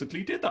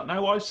physically did that.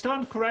 Now, I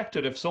stand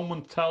corrected if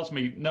someone tells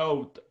me,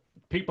 no,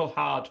 people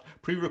had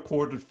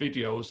pre-recorded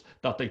videos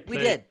that they played.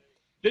 We did.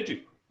 Did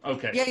you?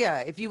 Okay. Yeah.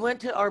 If you went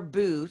to our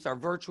booth, our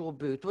virtual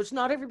booth, which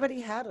not everybody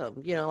had them,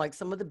 like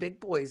some of the big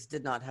boys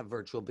did not have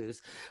virtual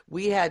booths.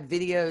 We had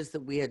videos that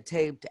we had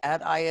taped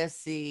at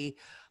ISC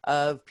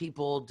of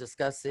people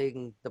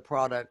discussing the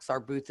products. Our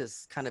booth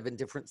is kind of in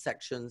different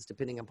sections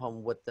depending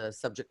upon what the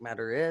subject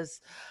matter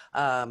is.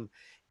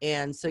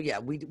 And so, yeah,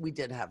 we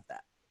did have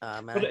that.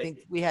 And I think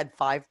we had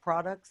 5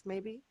 products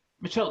maybe.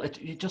 Michelle,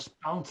 you just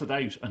balance it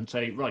out and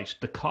say, right,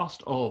 the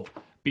cost of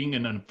being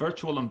in a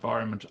virtual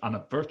environment and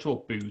a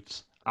virtual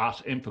booth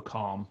at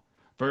InfoComm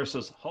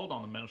versus, hold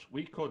on a minute,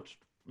 we could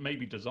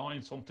maybe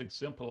design something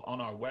simple on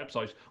our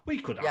website. We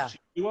could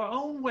actually do our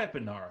own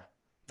webinar.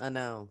 I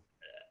know.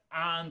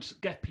 And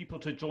get people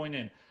to join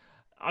in.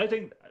 I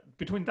think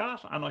between that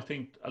and I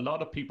think a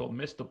lot of people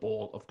miss the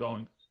ball of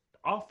going,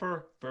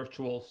 offer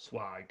virtual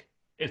swag.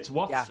 It's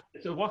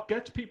what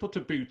gets people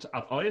to booths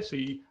at ISE,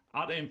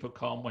 at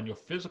InfoComm when you're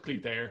physically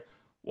there.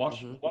 What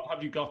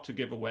have you got to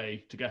give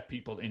away to get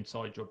people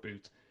inside your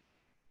booth?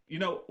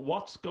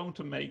 What's going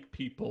to make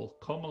people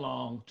come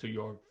along to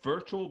your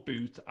virtual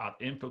booth at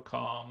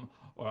InfoComm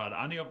or at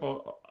any of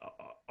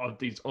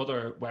these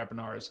other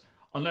webinars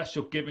unless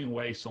you're giving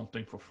away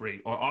something for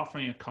free or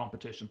offering a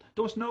competition?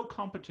 There was no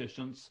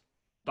competitions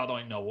that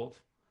I know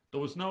of.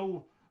 There was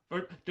no...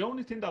 The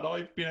only thing that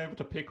I've been able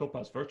to pick up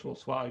as virtual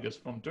swag is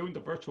from doing the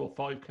virtual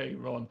 5K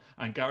run,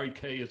 and Gary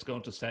K is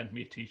going to send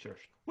me a t-shirt.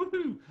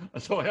 Woohoo!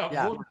 So I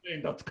have one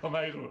thing that's come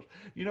out of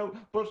it.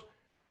 But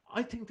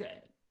I think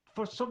that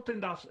for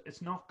something that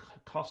it's not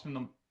costing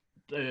them,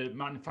 the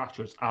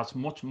manufacturers, as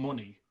much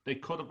money, they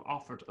could have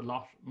offered a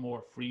lot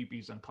more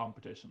freebies and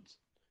competitions.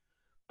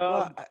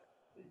 Go ahead.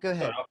 Sorry,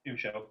 after you,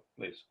 Michelle,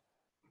 please.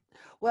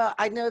 Well,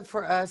 I know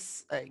for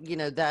us,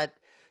 that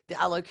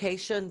the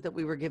allocation that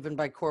we were given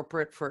by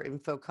corporate for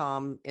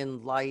InfoComm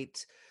in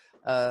light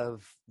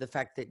of the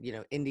fact that,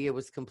 India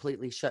was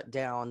completely shut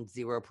down,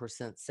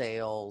 0%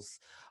 sales,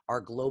 our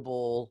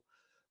global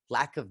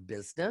lack of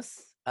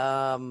business,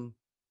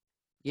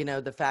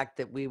 the fact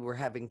that we were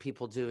having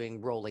people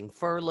doing rolling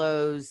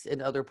furloughs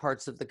in other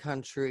parts of the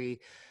country.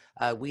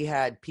 We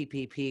had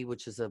PPP,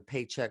 which is a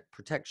paycheck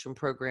protection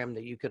program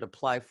that you could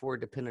apply for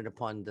depending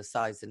upon the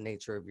size and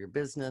nature of your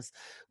business.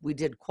 We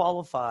did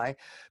qualify,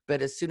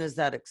 but as soon as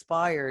that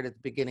expired at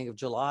the beginning of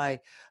July,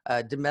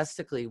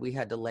 domestically, we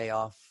had to lay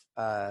off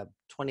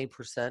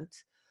 20%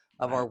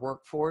 of our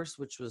workforce,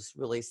 which was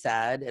really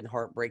sad and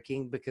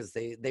heartbreaking because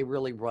they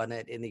really run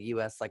it in the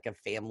US like a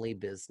family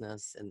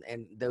business,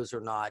 and those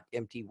are not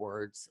empty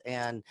words.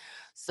 And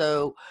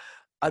so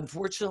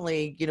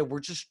unfortunately, we're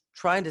just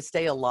trying to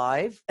stay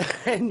alive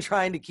and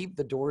trying to keep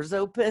the doors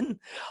open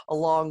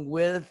along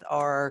with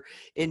our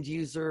end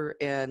user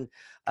and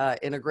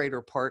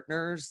integrator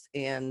partners.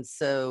 And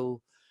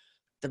so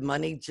the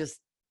money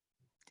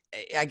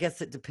I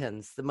guess it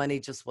depends. The money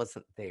just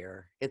wasn't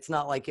there. It's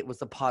not like it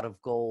was a pot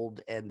of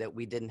gold and that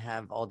we didn't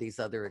have all these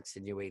other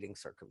extenuating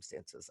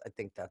circumstances. I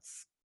think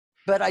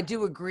but I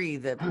do agree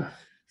that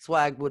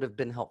swag would have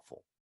been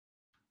helpful.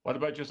 What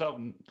about yourself,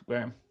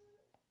 Graham?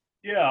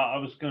 Yeah, I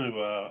was going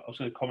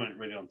to comment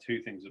really on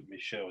 2 things that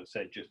Michelle has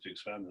said, just to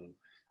expand on them.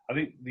 I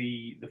think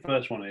the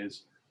first one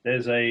is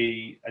there's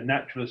a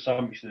natural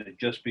assumption that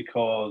just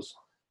because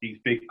these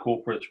big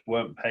corporates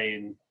weren't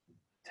paying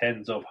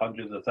tens of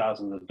hundreds of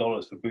thousands of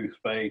dollars for booth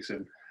space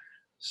and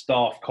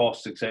staff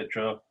costs,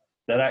 etc.,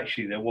 that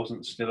actually there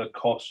wasn't still a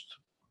cost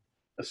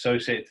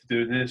associated to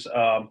doing this.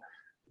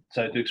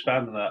 So to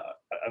expand on that,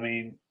 I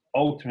mean,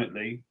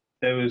 ultimately,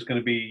 there was going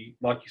to be,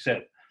 like you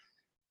said,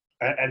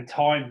 and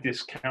time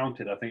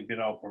discounted, I think, being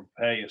able to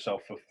prepare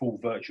yourself for full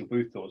virtual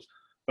booth tours.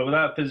 But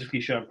without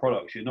physically showing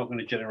products, you're not going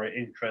to generate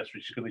interest,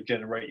 which is going to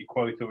generate your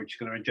quota, which is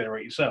going to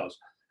generate your sales.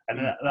 And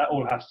that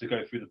all has to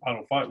go through the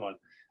panel pipeline.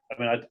 I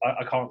mean,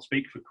 I can't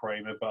speak for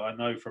Kramer, but I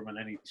know from an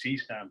NEC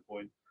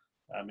standpoint,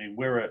 I mean,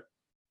 we're at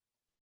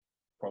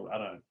probably, I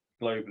don't know,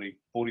 globally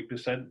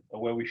 40%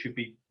 of where we should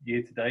be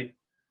year to date.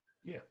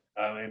 Yeah.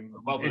 I mean,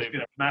 it's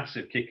been a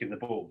massive kick in the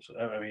balls.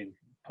 I mean,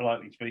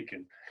 politely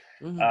speaking.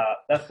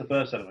 That's the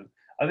first element.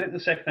 I think the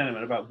second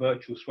element about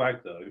virtual swag,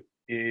 though,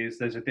 is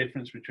there's a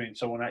difference between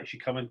someone actually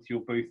coming to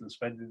your booth and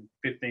spending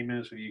 15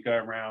 minutes with you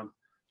going around,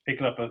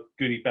 picking up a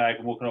goodie bag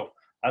and walking off,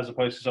 as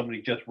opposed to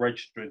somebody just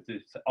registering to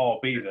say, oh, I'll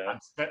be there.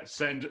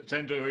 Send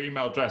your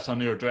email address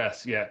on your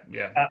address. Yeah.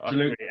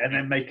 Absolutely. And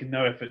then making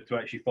no effort to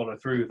actually follow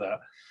through with that.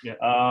 Yeah.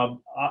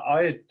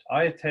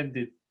 I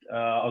attended,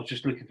 I was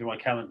just looking through my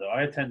calendar,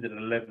 I attended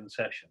 11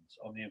 sessions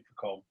on the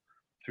Infocom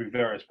through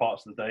various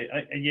parts of the day.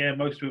 And yeah,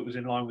 most of it was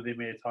in line with the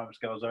EMEA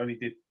timescales. I only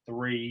did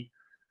 3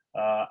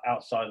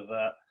 outside of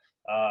that,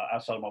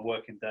 outside of my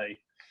working day.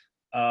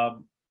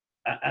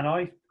 And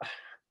I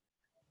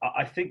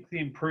think the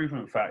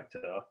improvement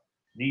factor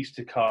needs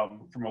to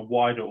come from a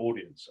wider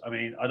audience. I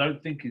mean, I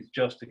don't think it's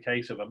just a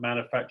case of a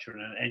manufacturer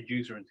and an end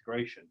user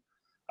integration.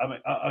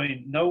 I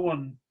mean, no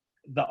one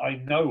that I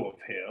know of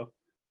here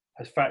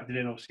has factored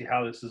in, obviously,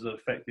 how this has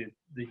affected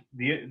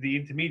the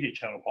intermediate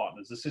channel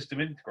partners, the system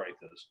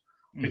integrators,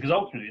 because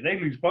ultimately they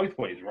lose both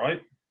ways,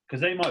 right?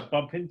 Because they might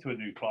bump into a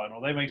new client,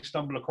 or they may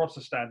stumble across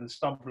a stand and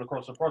stumble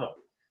across a product,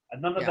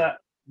 and none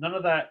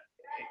of that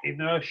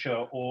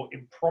inertia or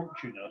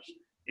impromptuness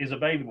is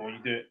available when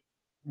you do it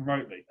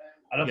remotely.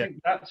 And I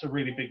think that's a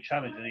really big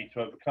challenge they need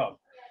to overcome.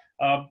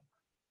 I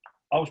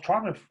was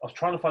trying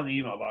to find the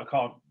email, but I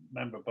can't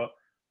remember. But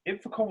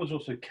Infocom was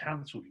also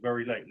cancelled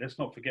very late. Let's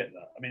not forget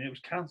that. I mean, it was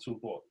cancelled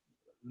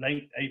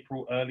late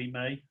April, early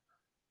May.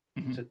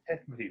 So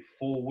technically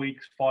 4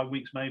 weeks, 5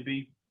 weeks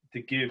maybe,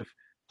 to give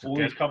all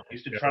these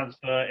companies to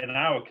transfer. In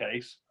our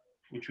case,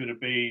 which would have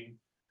been,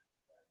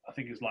 I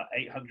think it's like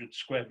 800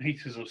 square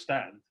meters of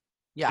stand,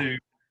 to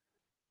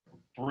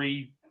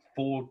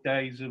 3-4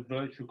 days of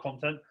virtual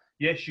content.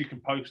 Yes, you can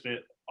post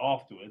it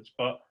afterwards,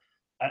 but,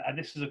 and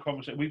this is a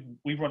conversation,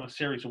 we've run a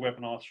series of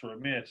webinars for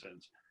EMEA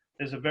since.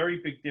 There's a very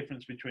big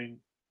difference between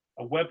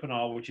a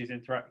webinar, which is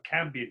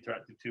can be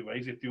interactive 2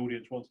 ways if the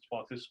audience wants to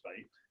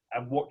participate,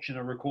 and watching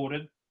a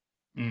recording.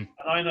 And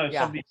I know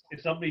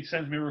if somebody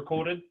sends me a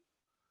recording,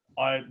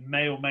 I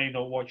may or may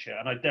not watch it,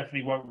 and I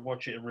definitely won't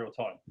watch it in real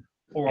time.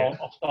 Or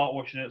I'll start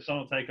watching it,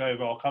 someone will take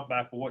over, I'll come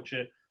back and watch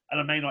it, and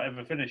I may not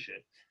ever finish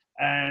it.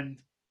 And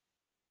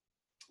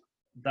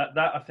that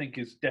I think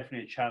is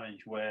definitely a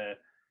challenge where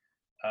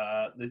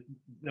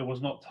there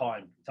was not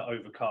time to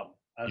overcome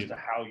as to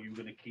how you're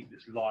going to keep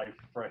this live,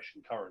 fresh,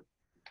 and current.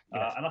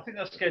 And I think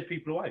that scared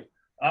people away.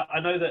 I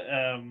know that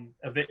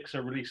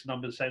Avixa released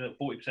numbers saying that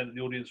 40% of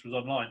the audience was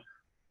online.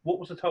 What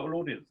was the total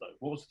audience, though?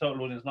 What was the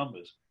total audience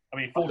numbers? I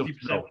mean,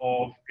 40%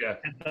 of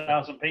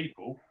 10,000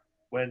 people,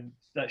 when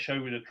that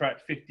show would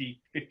attract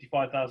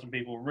 55,000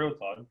 people in real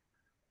time,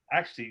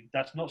 actually,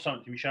 that's not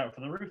something to be shouting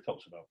from the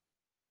rooftops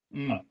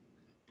about.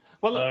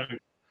 Well,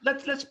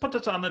 let's put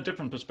this on a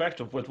different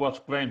perspective with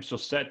what Graham's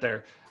just said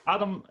there.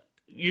 Adam,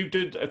 you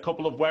did a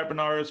couple of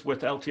webinars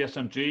with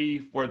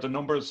LTSMG. Were the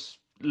numbers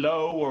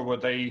low, or were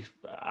they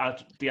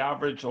at the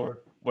average,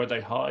 or were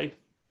they high?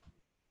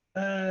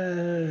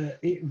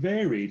 It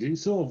varied. It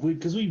sort of,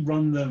 because we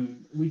run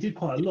them, we did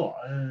quite a lot.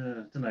 I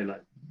don't know,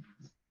 like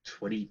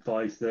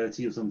 25,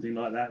 30 or something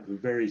like that with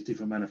various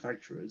different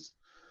manufacturers,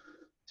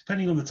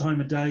 depending on the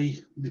time of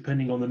day,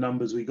 depending on the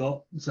numbers we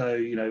got. So,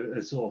 you know,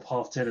 at sort of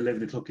 10:30,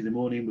 11 o'clock in the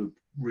morning were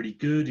really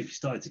good. If you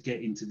started to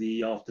get into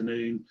the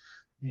afternoon,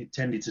 it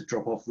tended to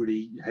drop off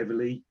really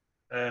heavily.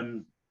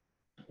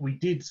 We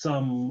did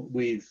some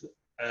with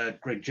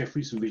Greg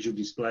Jeffries from Visual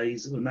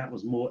Displays, and that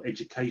was more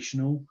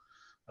educational.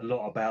 A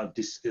lot about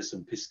Discus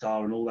and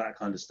Piscar and all that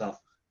kind of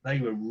stuff. They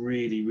were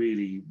really,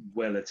 really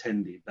well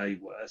attended. They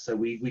were. So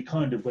we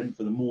kind of went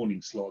for the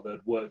morning slot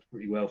that worked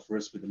pretty well for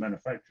us with the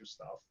manufacturer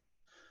stuff.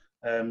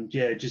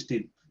 Just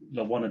did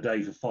like one a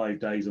day for 5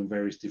 days on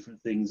various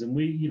different things. And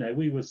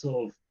we were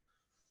sort of,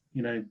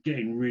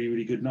 getting really,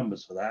 really good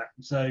numbers for that.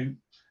 So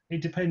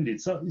it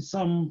depended. So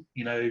some,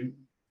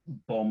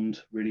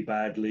 bombed really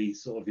badly,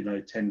 sort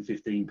of, 10,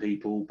 15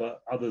 people,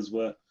 but others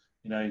were,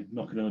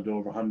 knocking on the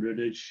door of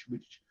 100-ish,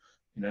 which,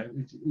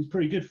 it was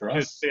pretty good for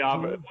us.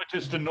 Which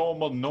is the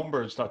normal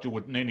numbers that you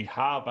would nearly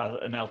have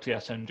at an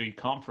LTSMG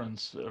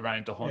conference,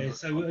 around 100. Yeah,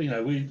 so,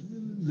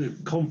 the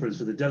conference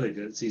for the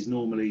delegates is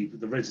normally,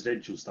 the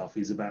residential stuff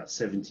is about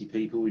 70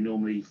 people. We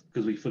normally,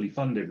 because we fully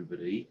fund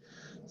everybody,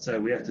 so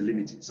we have to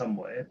limit it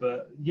somewhere.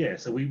 But yeah,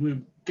 so we were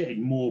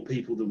getting more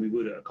people than we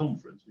would at a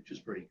conference, which was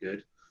pretty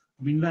good.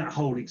 I mean, that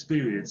whole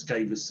experience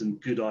gave us some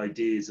good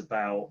ideas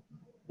about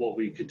what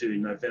we could do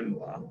in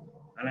November.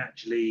 And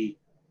actually,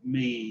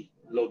 me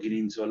logging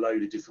into a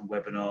load of different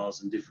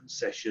webinars and different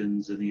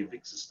sessions and the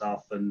Avixa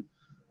stuff and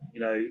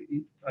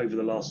over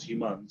the last few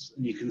months,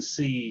 and you can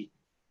see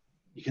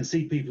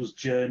people's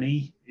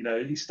journey.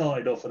 It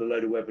started off at a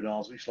load of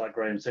webinars, which, like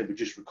Graham said, were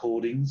just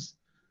recordings,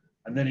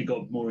 and then it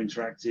got more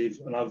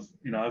interactive. And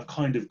I've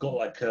kind of got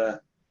like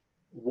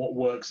what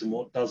works and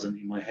what doesn't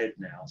in my head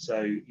now.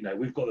 So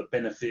we've got the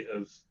benefit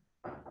of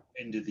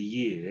end of the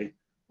year.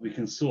 We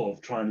can sort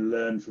of try and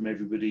learn from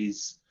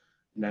everybody's.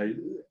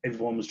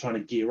 Everyone was trying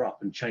to gear up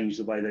and change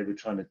the way they were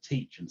trying to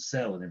teach and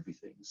sell and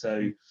everything.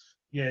 So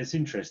yeah, it's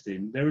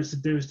interesting. There is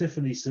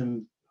definitely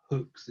some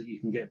hooks that you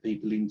can get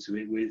people into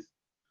it with.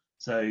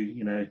 So,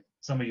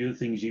 some of your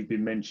things you've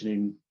been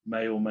mentioning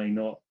may or may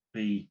not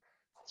be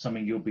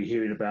something you'll be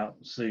hearing about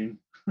soon.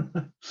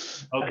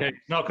 Okay,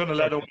 not going to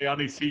let away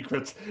any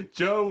secrets.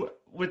 Joe,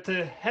 with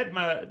the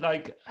HEDMA,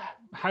 like,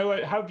 how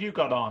have you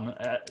got on?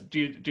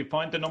 Do you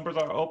find the numbers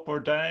are up or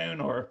down,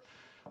 or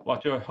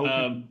what you're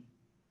hoping?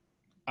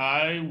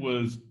 I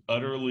was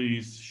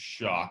utterly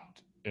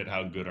shocked at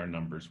how good our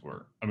numbers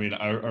were. I mean,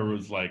 I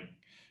was like,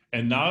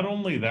 and not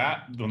only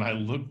that, when I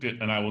looked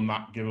at, and I will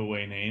not give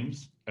away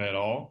names at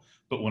all,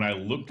 but when I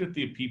looked at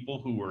the people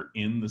who were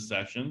in the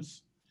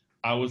sessions,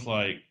 I was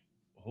like,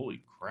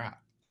 holy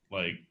crap,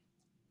 like,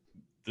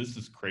 this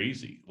is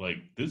crazy. Like,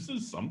 this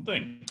is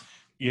something,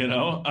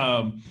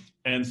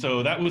 and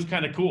so that was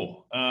kind of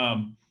cool. But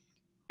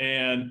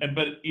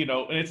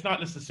it's not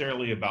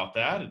necessarily about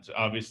that. It's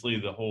obviously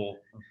the whole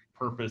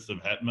purpose of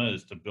HETMA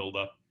is to build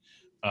up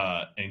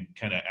and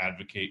kind of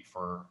advocate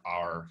for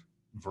our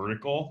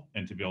vertical,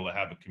 and to be able to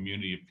have a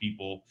community of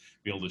people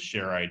be able to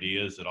share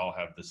ideas that all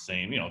have the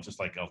same, just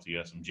like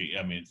LTSMG.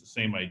 I mean, it's the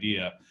same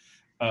idea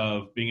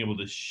of being able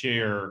to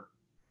share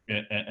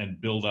and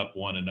build up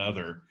one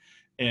another.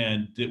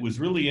 And it was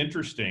really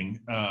interesting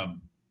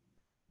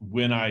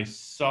when I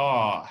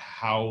saw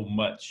how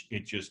much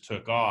it just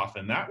took off.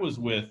 And that was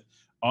with,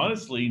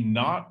 honestly,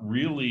 not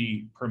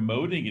really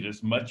promoting it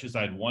as much as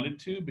I'd wanted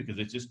to, because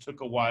it just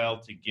took a while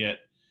to get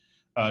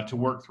to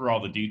work through all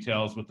the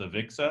details with the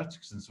VIXA,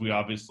 since we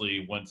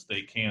obviously, once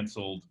they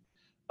canceled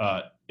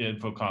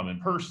InfoComm in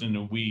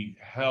person, we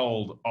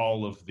held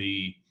all of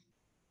the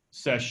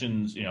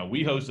sessions,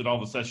 we hosted all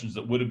the sessions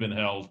that would have been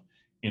held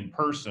in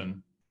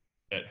person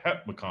at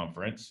HEPMA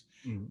conference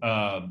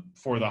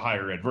for the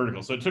higher ed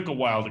vertical. So it took a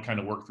while to kind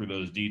of work through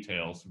those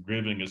details,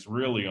 giving us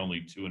really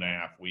only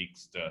 2.5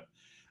 weeks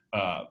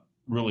to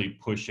really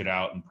push it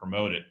out and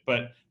promote it.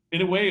 But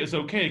in a way, it's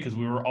okay, because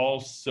we were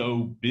all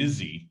so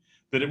busy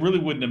that it really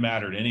wouldn't have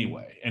mattered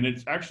anyway. And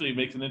it actually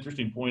makes an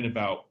interesting point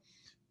about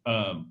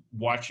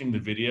watching the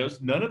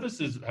videos. None of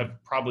us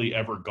have probably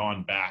ever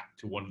gone back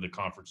to one of the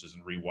conferences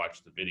and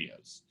rewatched the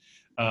videos.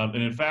 And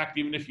in fact,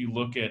 even if you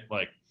look at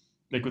like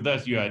with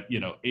us, you had,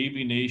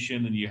 AV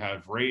Nation, and you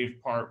have Rave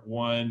Part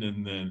 1,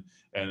 and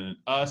then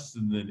us,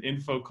 and then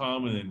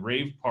InfoComm, and then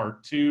Rave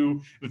Part 2.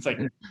 It's like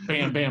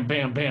bam, bam,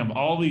 bam, bam,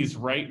 all these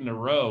right in a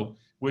row,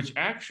 which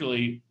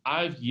actually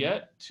I've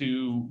yet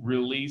to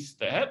release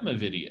the HETMA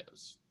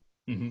videos.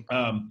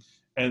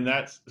 And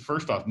that's,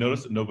 first off,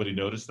 notice that nobody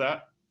noticed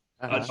that.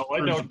 That's the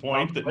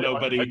point that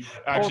nobody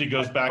actually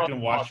goes back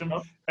and watch them.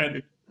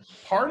 And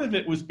part of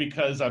it was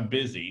because I'm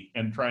busy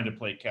and trying to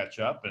play catch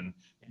up and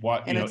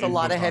what. And it's a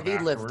lot of heavy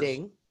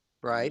lifting,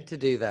 right, to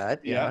do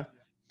that. Yeah.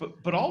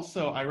 But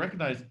also, I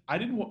recognize I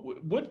didn't.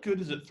 What good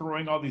is it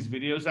throwing all these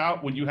videos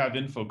out when you have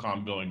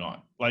InfoComm going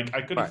on? Like,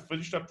 I could have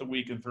finished up the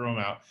week and throw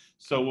them out.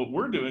 So what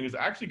we're doing is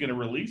actually going to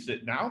release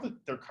it now that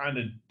they're kind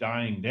of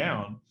dying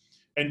down,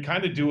 and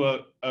kind of do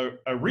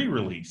a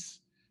re-release,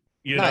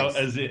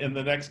 as in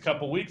the next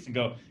couple of weeks, and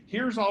go,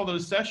 here's all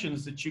those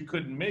sessions that you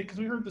couldn't make, because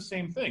we heard the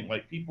same thing.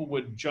 Like, people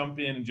would jump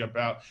in and jump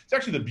out. It's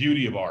actually the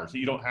beauty of ours.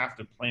 You don't have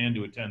to plan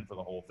to attend for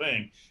the whole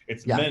thing.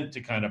 It's meant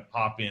to kind of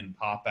pop in,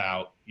 pop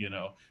out,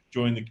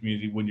 join the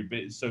community when you're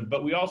busy. So,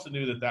 but we also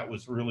knew that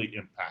was really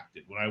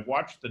impacted. When I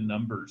watched the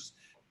numbers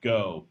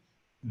go,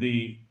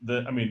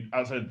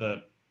 outside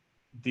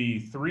the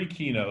 3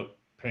 keynote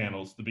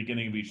panels, the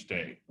beginning of each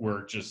day,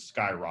 were just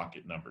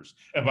skyrocket numbers.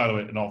 And by the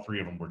way, and all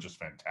 3 of them were just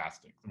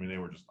fantastic. I mean, they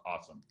were just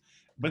awesome.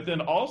 But then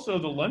also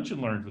the lunch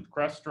and learns with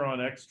Crestron,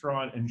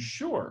 Extron, and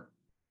Shure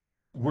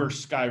were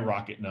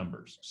skyrocket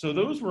numbers. So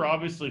those were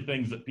obviously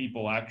things that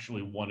people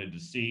actually wanted to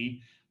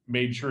see,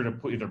 made sure to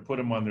either put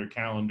them on their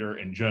calendar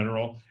in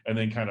general, and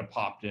then kind of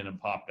popped in and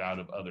popped out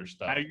of other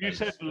stuff. You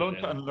said lunch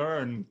and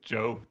learn,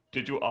 Joe.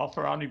 Did you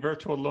offer any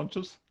virtual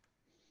lunches?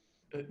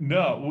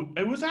 No,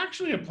 it was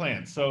actually a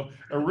plan. So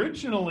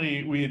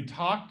originally we had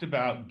talked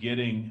about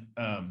getting,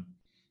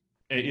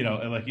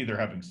 like either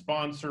having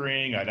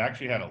sponsoring. I'd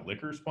actually had a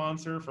liquor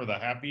sponsor for the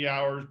happy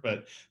hours,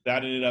 but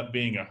that ended up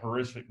being a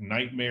horrific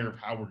nightmare of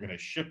how we're going to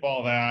ship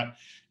all that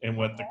and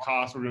what the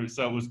costs were going to be.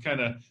 So it was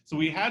so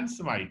we had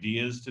some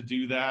ideas to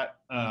do that.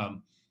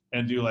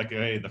 And do like,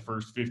 hey, the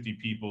first 50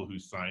 people who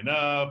sign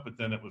up, but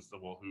then it was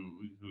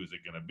who is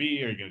it going to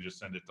be? Are you going to just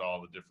send it to all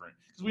the different,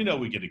 because we know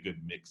we get a good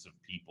mix of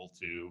people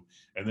too.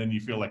 And then you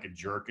feel like a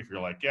jerk if you're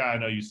like, yeah, I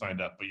know you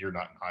signed up, but you're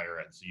not in higher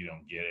ed, so you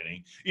don't get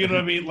any, you know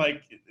what I mean?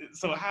 Like,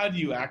 so how do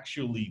you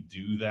actually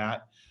do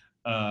that?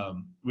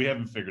 We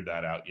haven't figured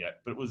that out yet,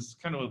 but it was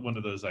kind of one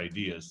of those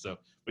ideas. So,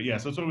 but yeah,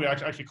 so that's what we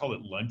actually call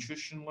it,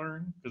 lunchish and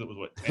learn, because it was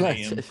what 10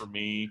 a.m. for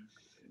me,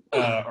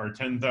 or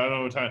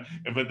 10,000 time,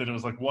 but then it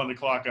was like 1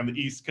 o'clock on the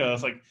East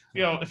Coast. Like,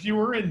 if you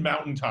were in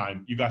Mountain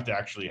Time, you got to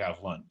actually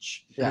have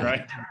lunch,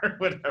 right, or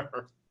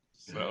whatever.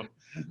 So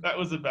that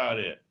was about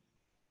it.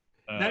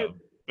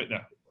 But no.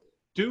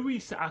 Do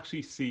we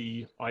actually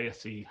see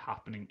ISE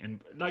happening in,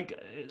 like,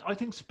 I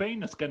think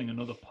Spain is getting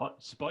another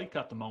spike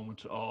at the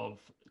moment of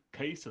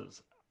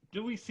cases.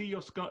 Do we see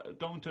us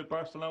going to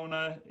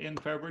Barcelona in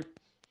February?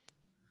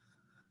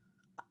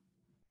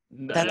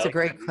 That's a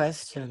great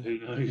question. Who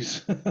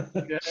knows?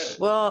 Yeah.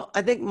 Well,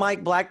 I think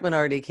Mike Blackman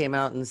already came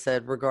out and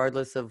said,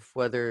 regardless of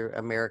whether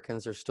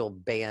Americans are still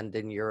banned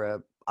in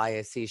Europe,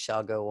 ISE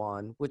shall go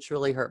on, which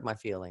really hurt my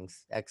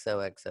feelings.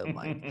 XOXO,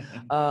 Mike.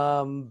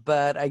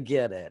 But I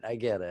get it.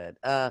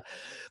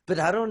 But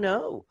I don't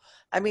know.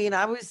 I mean,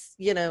 I was,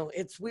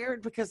 it's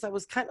weird because I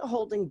was kind of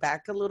holding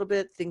back a little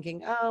bit,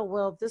 thinking, oh,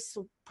 well, this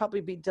will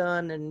probably be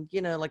done in,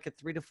 like a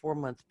 3 to 4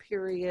 month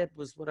period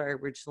was what I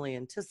originally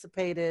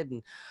anticipated.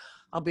 And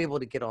I'll be able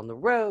to get on the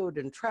road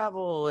and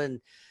travel.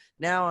 And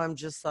now I'm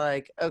just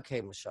like,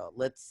 okay, Michelle,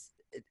 let's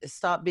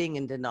stop being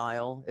in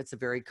denial. It's a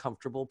very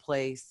comfortable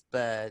place,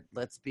 but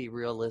let's be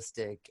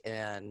realistic.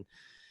 And,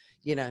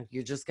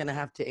 you're just going to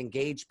have to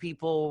engage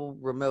people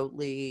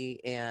remotely.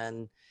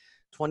 And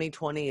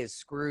 2020 is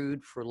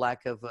screwed, for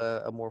lack of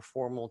a more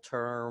formal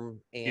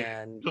term.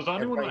 And does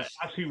anyone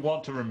actually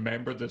want to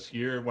remember this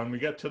year when we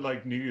get to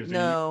like New Year's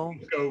No.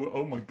 Eve? Go,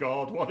 oh my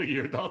God, what a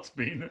year that's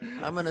been.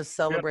 I'm going to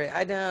celebrate.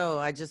 I know.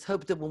 I just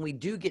hope that when we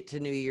do get to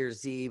New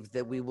Year's Eve,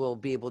 that we will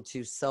be able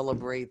to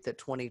celebrate that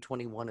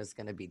 2021 is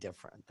going to be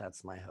different.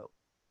 That's my hope.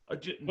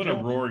 What a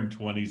roaring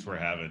 20s we're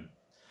having.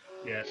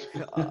 Yeah.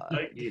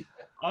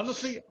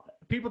 Honestly,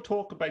 people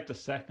talk about the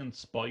second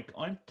spike.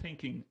 I'm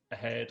thinking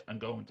ahead and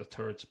going to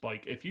third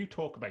spike. If you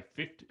talk about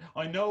 50,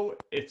 I know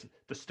it's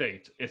the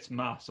States, it's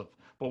massive.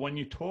 But when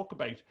you talk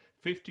about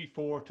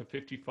 54 to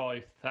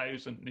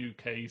 55,000 new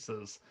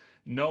cases,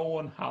 no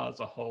one has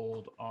a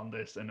hold on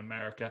this in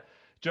America.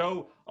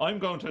 Joe, I'm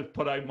going to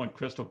put out my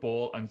crystal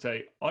ball and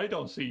say, I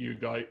don't see you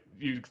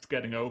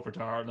getting over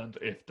to Ireland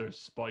if there's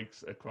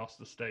spikes across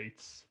the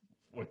States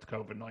with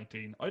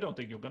COVID-19. I don't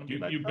think you're going to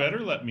be You better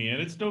let me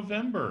in. It's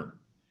November.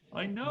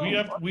 I know.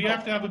 We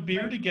have to have a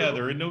beer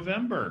together in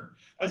November.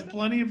 That's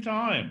plenty of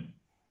time.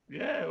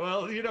 Yeah,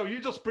 well, you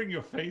just bring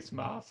your face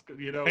mask,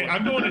 Hey,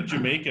 I'm going to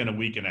Jamaica in a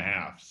week and a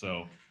half,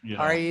 so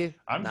Are you?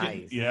 I'm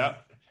nice. Yeah.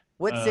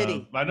 What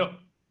city? I know.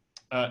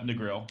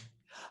 Negril.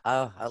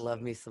 Oh, I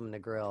love me some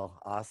Negril.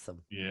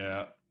 Awesome.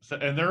 Yeah. So,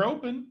 and they're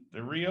open.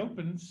 They're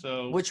reopened.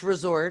 So. Which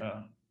resort?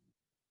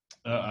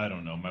 I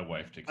don't know. My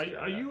wife takes.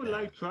 Are you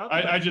allowed to travel?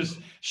 I just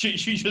she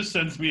just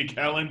sends me a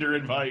calendar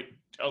invite,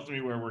 tells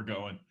me where we're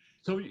going.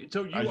 So you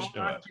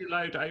are actually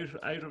allowed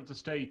out of the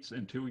States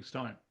in 2 weeks'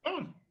 time?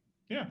 Oh,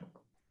 yeah.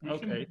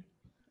 Okay.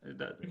 We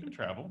can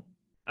travel.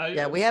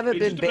 Yeah, we haven't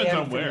been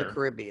banned from the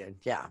Caribbean.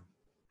 Yeah.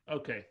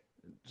 Okay.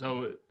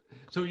 So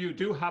you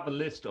do have a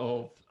list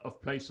of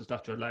places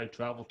that you're allowed to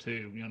travel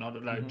to. You're not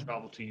allowed to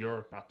travel to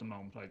Europe at the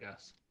moment, I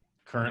guess.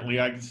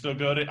 Currently, I can still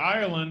go to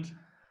Ireland.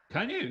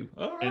 Can you?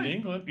 All right. In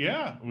England,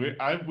 yeah.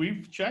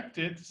 We've checked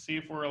it to see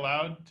if we're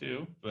allowed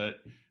to, but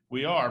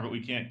we are, but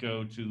we can't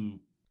go to,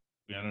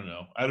 I don't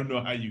know. I don't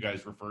know how you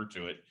guys refer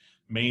to it.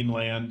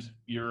 Mainland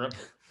Europe,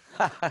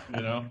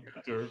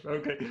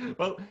 Okay.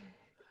 Well,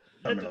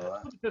 put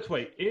it this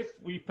way. If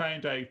we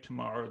found out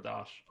tomorrow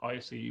that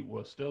ISE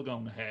was still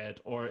going ahead,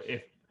 or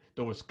if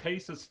there was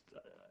cases,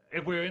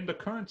 if we're in the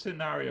current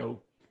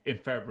scenario in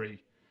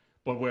February,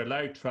 but we're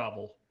allowed to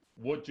travel,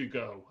 would you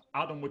go?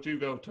 Adam, would you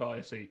go to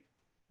ISE?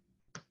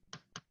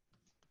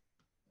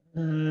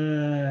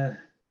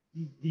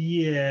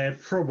 Yeah,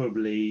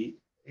 probably.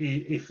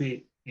 If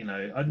it,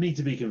 I'd need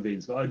to be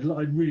convinced, but I'd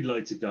really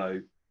like to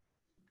go.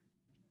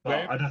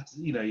 But I'd have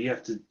to, you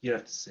have to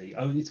see.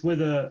 It's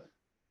whether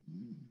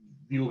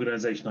the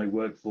organisation I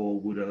work for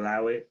would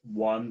allow it.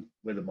 One,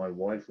 whether my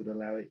wife would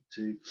allow it.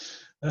 Two,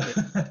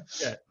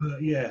 yeah.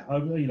 But yeah,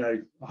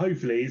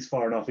 hopefully it's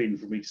far enough in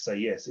for me to say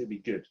yes. It'd be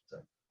good.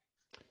 So.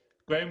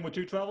 Graham, would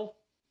you travel?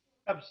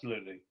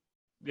 Absolutely.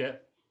 Yeah.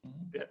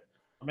 Yeah.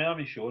 I mean, I'm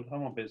insured.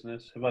 I'm on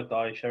business. If I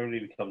die, Shirley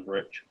becomes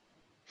rich.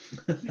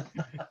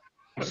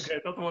 Okay,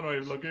 that's one way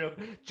of looking at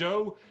it.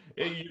 Joe,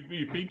 you've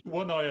been to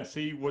one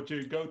ISE. Would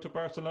you go to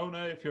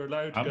Barcelona if you're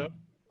allowed to go?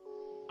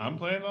 I'm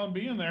planning on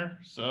being there.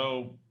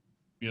 So,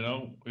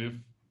 if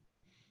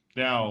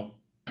now,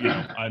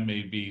 I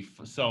may be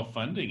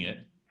self-funding it,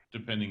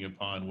 depending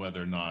upon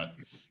whether or not,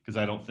 because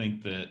I don't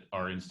think that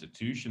our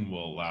institution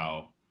will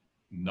allow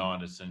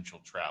non-essential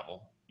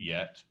travel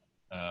yet.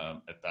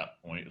 At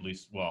that point, at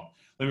least, well,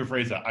 let me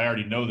rephrase that. I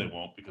already know they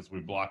won't, because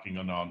we're blocking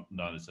on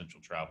non-essential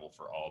travel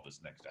for all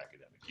this next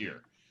academic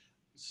year.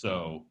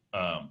 So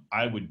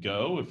I would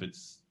go if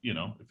it's,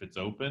 if it's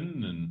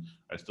open, and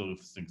I still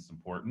think it's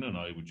important, and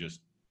I would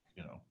just,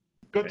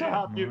 Good to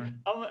have you.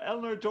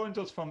 Eleanor joins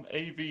us from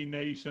AV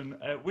Nation.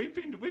 We've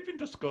been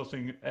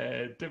discussing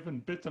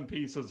different bits and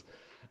pieces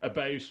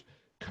about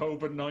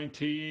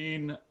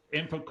COVID-19,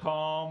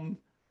 Infocom,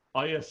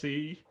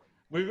 ISE.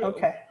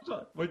 Okay.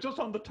 We're just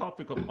on the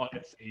topic of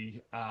ISE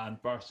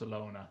and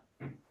Barcelona.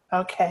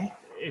 Okay.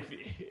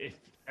 If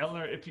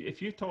Eleanor,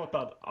 if you thought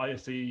that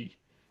ISE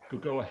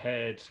could go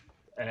ahead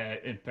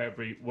in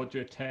February, would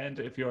you attend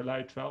if you're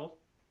allowed to travel?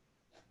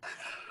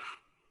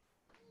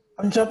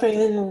 I'm jumping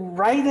in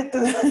right at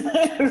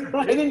the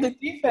right in the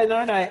deep end,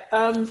 aren't I?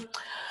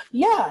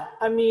 Yeah,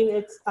 I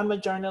mean, I'm a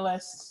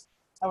journalist.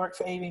 I work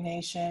for AV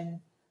Nation.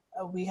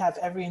 We have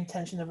every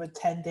intention of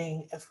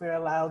attending if we're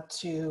allowed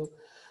to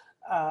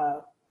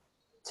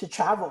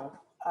travel.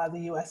 The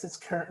U.S. is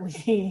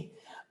currently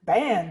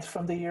banned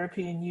from the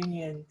European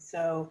Union,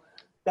 so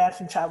banned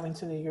from traveling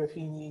to the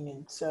European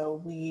Union.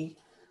 So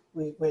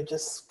we're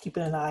just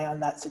keeping an eye on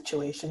that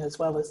situation, as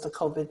well as the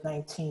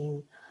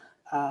COVID-19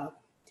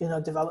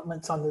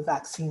 developments on the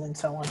vaccine and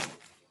so on.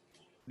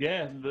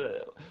 Yeah,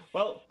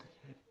 well,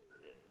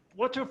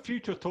 what's your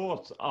future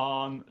thoughts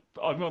on,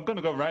 I'm going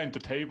to go around the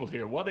table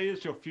here. What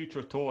is your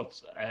future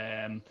thoughts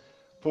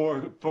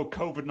for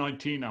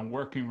COVID-19 and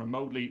working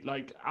remotely?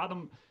 Like,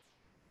 Adam,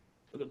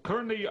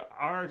 currently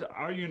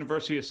our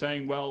university is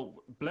saying, well,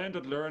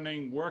 blended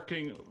learning,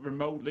 working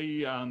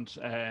remotely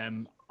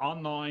and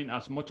online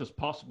as much as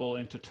possible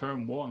into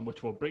term one,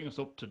 which will bring us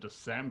up to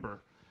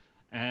December.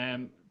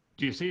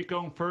 Do you see it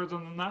going further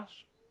than that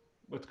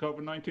with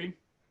COVID-19?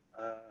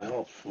 I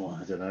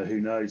don't know. Who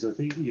knows? I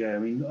think, I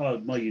mean,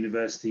 my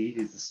university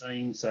is the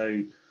same.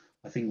 So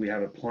I think we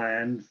have a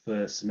plan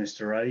for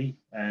semester A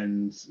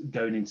and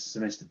going into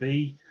semester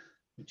B,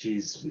 which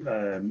is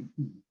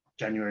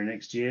January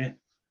next year.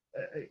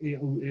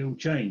 It'll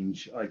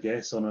change, I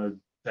guess, on a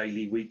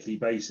daily, weekly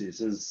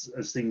basis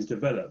as things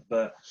develop.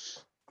 But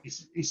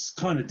it's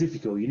kind of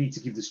difficult. You need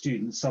to give the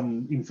students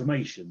some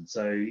information.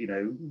 So,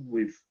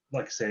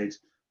 like I said,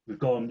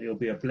 it'll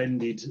be a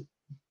blended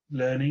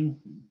learning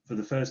for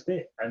the first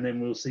bit, and then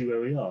we'll see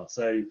where we are.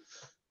 So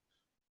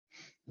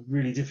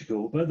really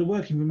difficult. But the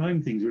working from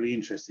home thing's really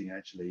interesting,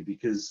 actually,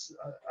 because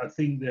I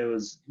think there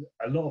was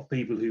a lot of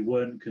people who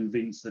weren't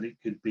convinced that it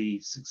could be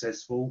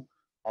successful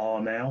are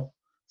now.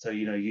 So,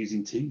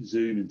 using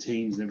Zoom and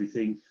Teams and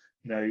everything,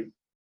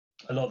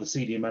 a lot of the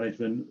senior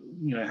management,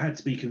 had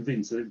to be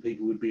convinced that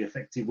people would be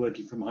effective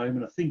working from home.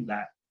 And I think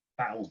that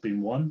battle's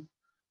been won.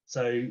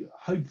 So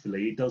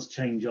hopefully it does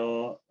change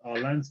our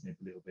landscape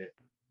a little bit.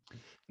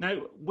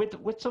 Now,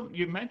 with some,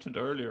 you mentioned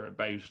earlier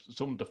about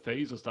some of the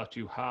phases that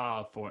you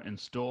have for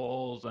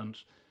installs, and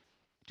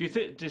do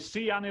you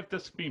see any of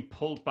this being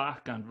pulled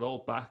back and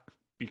rolled back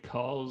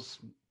because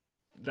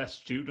less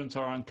students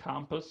are on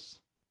campus?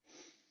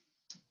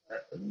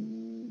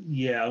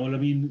 Yeah, well, I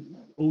mean,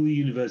 all the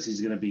universities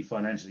are going to be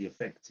financially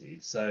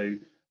affected. So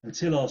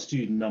until our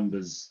student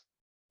numbers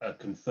are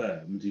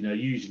confirmed,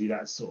 usually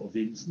that's sort of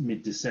in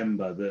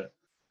mid-December that,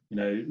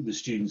 the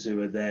students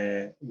who are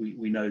there,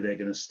 we know they're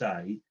going to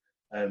stay.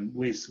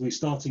 We're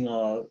starting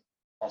our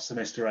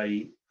semester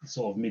A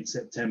sort of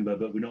mid-September,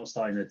 but we're not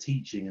starting the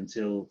teaching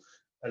until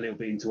a little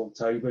bit into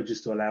October,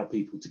 just to allow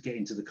people to get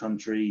into the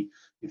country.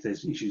 If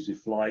there's issues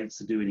with flights,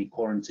 to do any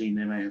quarantine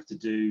they may have to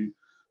do.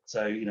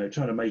 So,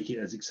 trying to make it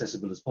as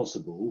accessible as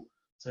possible.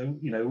 So,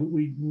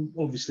 we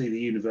obviously the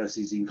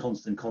university is in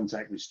constant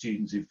contact with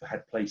students who've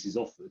had places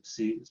offered,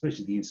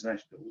 especially the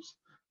internationals.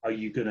 Are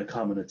you going to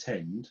come and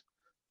attend?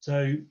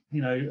 So,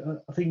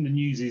 I think the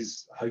news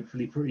is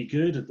hopefully pretty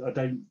good. I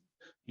don't,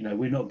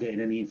 we're not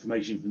getting any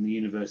information from the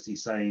university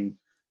saying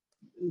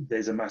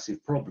there's a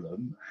massive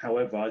problem.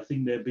 However, I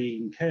think they're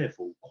being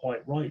careful,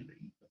 quite rightly,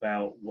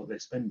 about what they're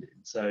spending.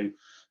 So,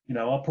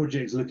 our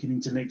project's looking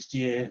into next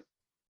year.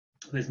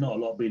 There's not a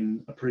lot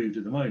been approved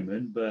at the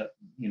moment, but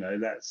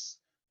that's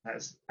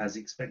as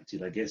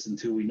expected, I guess,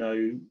 until we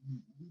know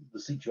the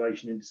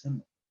situation in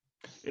December.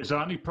 Is there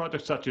any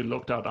projects that you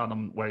looked at,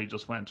 Adam, where you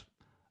just went,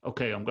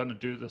 okay, I'm going to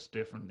do this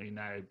differently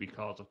now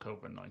because of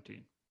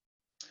COVID-19?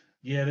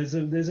 Yeah,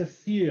 there's a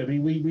few. I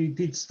mean, we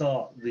did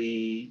start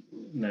the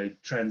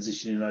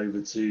transitioning over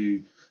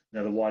to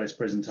the wireless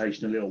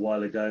presentation a little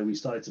while ago. We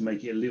started to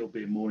make it a little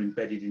bit more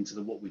embedded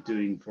into what we're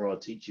doing for our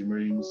teaching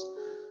rooms.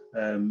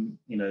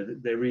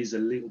 There is a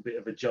little bit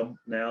of a jump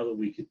now that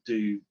we could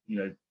do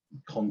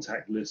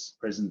contactless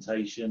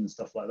presentation and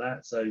stuff like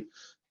that. So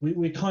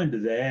we're kind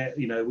of there.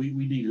 We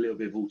need a little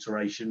bit of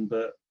alteration,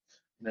 but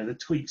the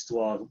tweaks to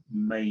our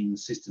main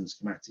system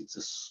schematics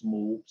are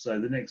small. So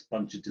the next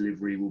bunch of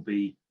delivery will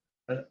be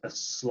a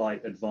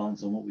slight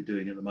advance on what we're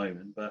doing at the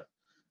moment. But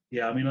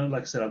yeah, I mean,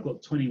 like I said, I've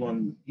got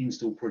 21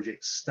 install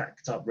projects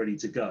stacked up ready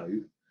to go.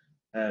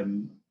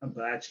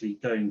 But actually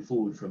going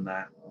forward from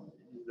that,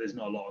 there's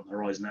not a lot on the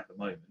horizon at the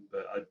moment,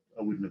 but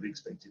I wouldn't have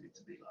expected it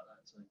to be like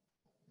that. So.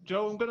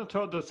 Joe, I'm going to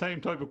throw the same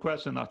type of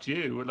question at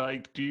you.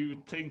 Like, do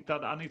you think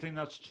that anything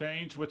that's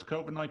changed with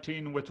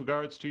COVID-19 with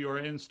regards to your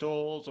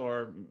installs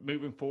or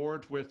moving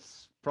forward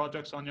with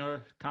projects on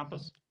your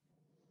campus?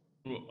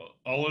 Well,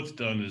 all it's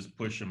done is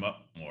push them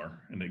up more,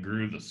 and it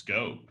grew the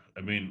scope.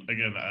 I mean,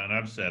 again, and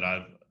I've said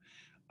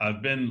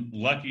I've been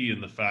lucky in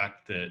the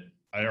fact that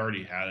I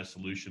already had a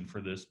solution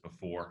for this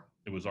before.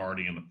 It was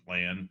already in the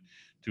plan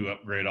to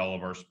upgrade all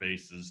of our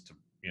spaces to,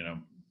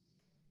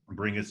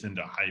 bring us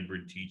into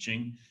hybrid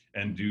teaching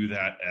and do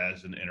that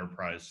as an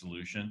enterprise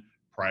solution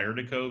prior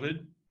to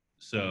COVID.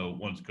 So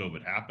once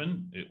COVID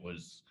happened, it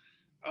was,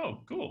 oh,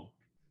 cool.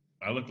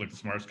 I look like the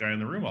smartest guy in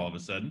the room all of a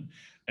sudden.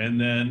 And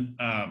then,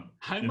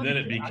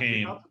 it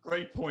became. That's a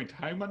great point.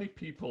 How many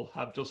people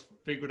have just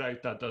figured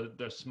out that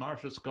the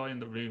smartest guy in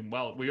the room?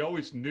 Well, we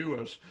always knew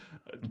it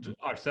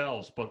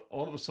ourselves, but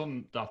all of a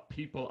sudden that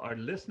people are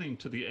listening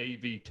to the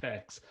AV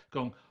techs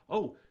going,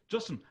 oh,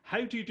 Justin,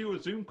 how do you do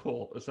a Zoom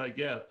call? It's like,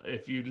 yeah,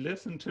 if you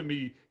listened to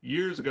me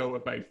years ago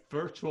about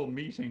virtual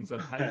meetings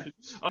and how to,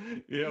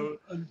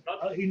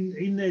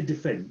 in their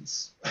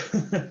defense,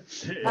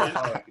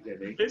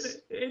 academics,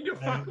 in your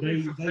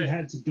faculty, they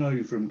had to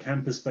go from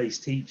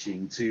campus-based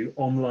teaching to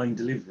online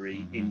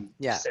delivery in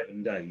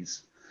 7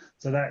 days.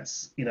 So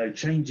that's,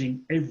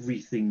 changing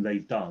everything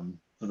they've done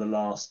for the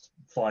last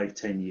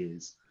 5-10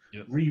 years.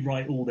 Yep.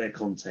 Rewrite all their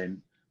content,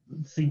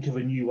 think of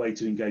a new way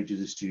to engage with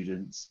the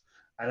students.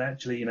 And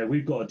actually,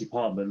 we've got a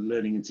department,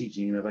 Learning and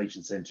Teaching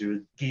Innovation Centre,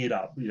 geared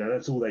up.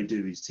 That's all they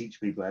do is teach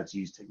people how to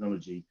use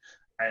technology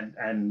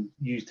and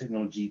use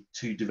technology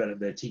to develop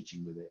their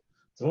teaching with it.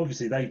 So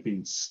obviously they've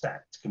been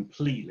stacked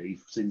completely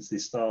since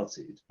this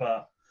started.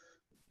 But,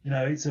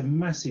 it's a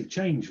massive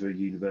change for a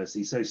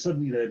university. So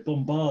suddenly they're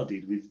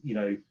bombarded with,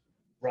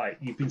 right,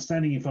 you've been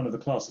standing in front of a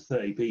class of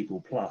 30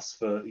 people plus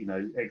for,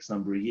 X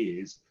number of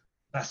years.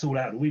 That's all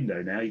out the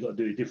window now. You've got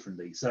to do it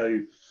differently. So,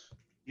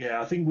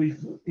 yeah, I think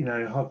we've,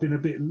 I've been a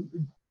bit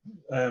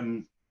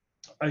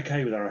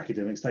okay with our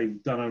academics.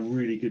 They've done a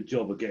really good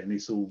job of getting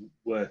this all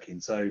working.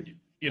 So,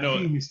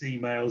 missed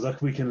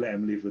emails, we can let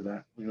them live with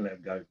that. We can let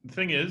them go. The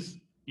thing is,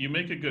 you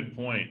make a good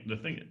point. The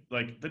thing,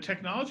 the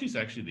technology is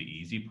actually the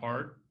easy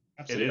part.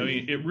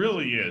 Absolutely. It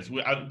really is.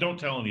 I don't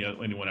tell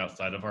anyone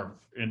outside of our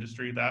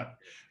industry that,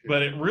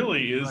 but it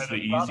really is the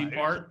easy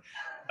part.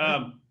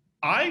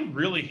 I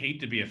really hate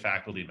to be a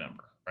faculty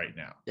member right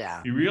now.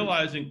 Yeah. You're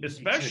realizing,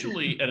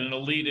 especially at an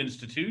elite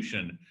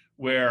institution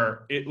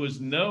where it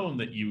was known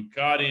that you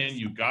got in,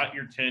 you got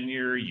your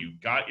tenure, you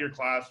got your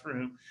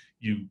classroom,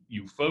 you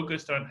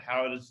focused on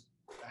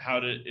how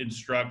to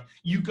instruct,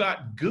 you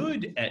got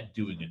good at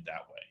doing it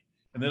that way.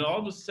 And then all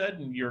of a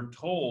sudden you're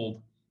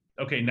told,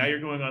 okay, now you're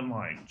going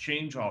online,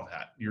 change all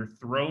that. You're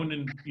thrown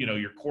in,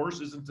 your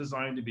course isn't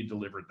designed to be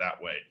delivered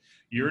that way.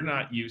 You're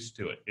not used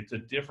to it. It's a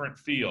different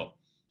feel.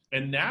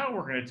 And now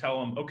we're going to tell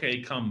them,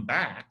 okay, come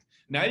back.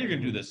 Now you're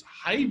going to do this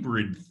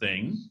hybrid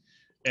thing,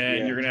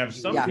 and you're going to have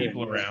some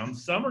people around,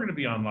 some are going to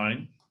be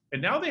online,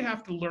 and now they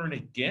have to learn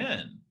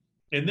again.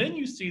 And then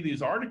you see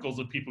these articles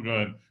of people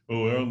going,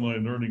 oh,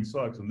 online learning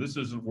sucks, and this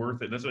isn't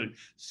worth it. That's like,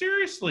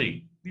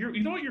 seriously,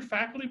 you know what your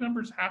faculty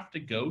members have to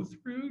go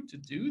through to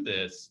do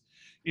this?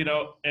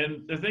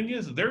 And the thing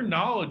is, their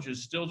knowledge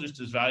is still just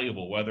as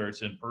valuable, whether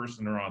it's in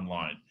person or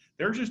online.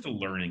 They're just a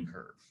learning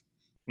curve.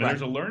 And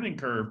there's a learning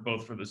curve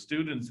both for the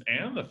students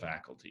and the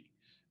faculty.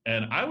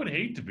 And I would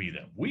hate to be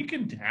them. We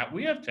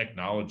have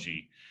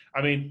technology.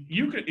 I mean,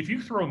 if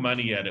you throw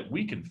money at it,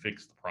 we can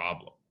fix the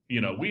problem.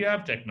 We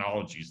have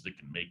technologies that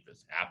can make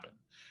this happen.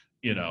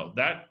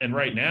 And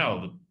right now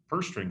the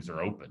purse strings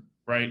are open,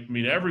 right? I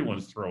mean,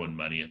 everyone's throwing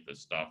money at this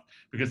stuff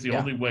because the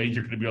only way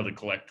you're going to be able to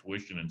collect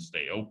tuition and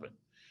stay open.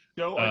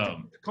 I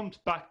think it comes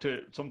back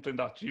to something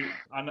that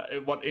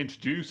what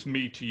introduced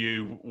me to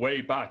you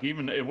way back,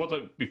 even it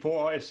wasn't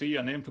before ISE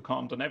and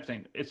Infocomms and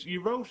everything.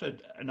 You wrote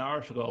an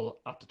article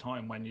at the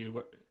time when you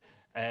were,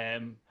 I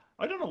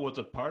don't know, was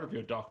it part of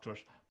your doctorate,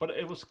 but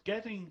it was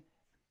getting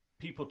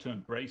people to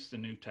embrace the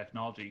new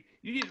technology.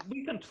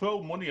 We can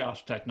throw money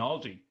at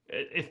technology.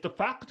 If the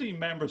faculty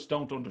members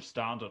don't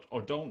understand it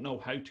or don't know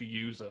how to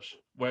use it,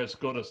 where it's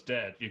good as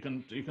dead, you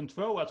can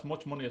throw as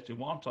much money as you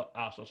want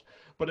at it.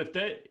 But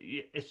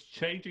it's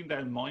changing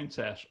their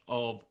mindset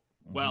of,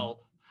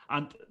 well,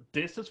 and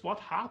this is what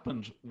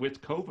happened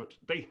with COVID.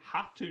 They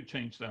had to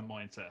change their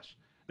mindset.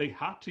 They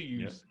had to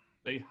use,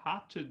 they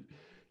had to,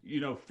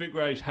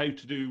 figure out how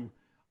to do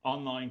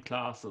online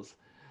classes.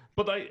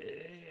 But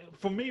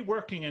for me,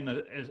 working in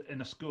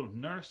a school of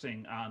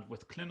nursing and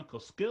with clinical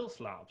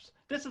skills labs,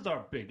 this is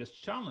our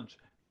biggest challenge.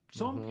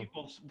 Some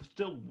people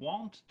still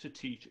want to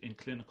teach in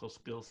clinical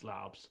skills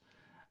labs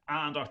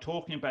and are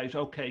talking about,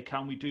 okay,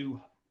 can we do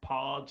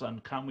pods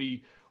and can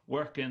we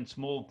work in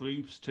small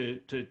groups to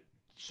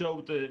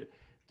show the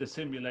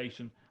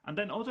simulation? And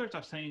then others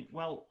are saying,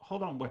 well,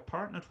 hold on, we're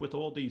partnered with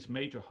all these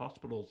major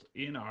hospitals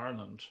in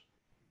Ireland.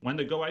 When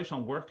they go out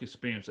on work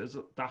experience, is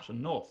that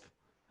enough?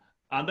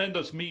 And then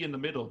there's me in the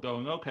middle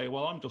going, okay,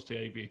 well, I'm just the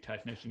AV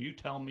technician. You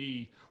tell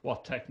me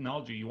what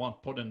technology you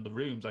want put in the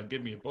rooms and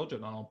give me a budget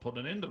and I'll put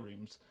it in the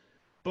rooms.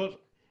 But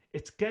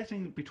it's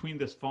getting between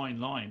this fine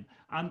line.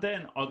 And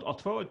then I'll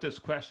throw out this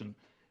question.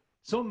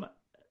 Some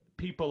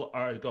people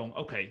are going,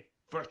 okay,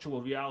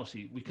 virtual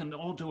reality. We can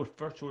all do it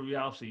virtual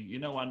reality,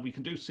 and we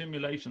can do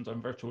simulations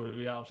on virtual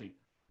reality.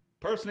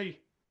 Personally,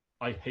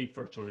 I hate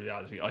virtual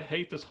reality. I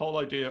hate this whole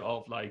idea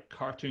of like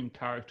cartoon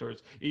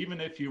characters. Even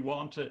if you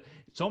want to,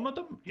 some of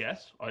them,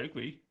 yes, I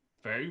agree,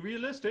 very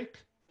realistic,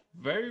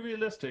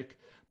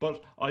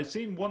 But I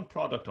seen one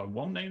product, I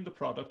won't name the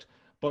product,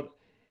 but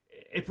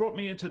it brought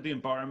me into the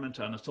environment,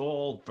 and it's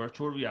all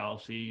virtual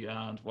reality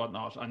and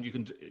whatnot, and you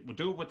can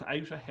do it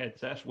without a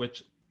headset,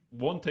 which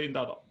one thing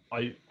that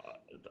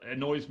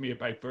annoys me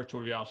about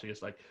virtual reality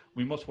is like,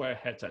 we must wear a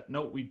headset.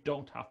 No, we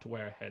don't have to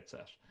wear a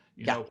headset.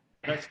 You know,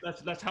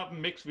 let's have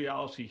mixed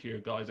reality here,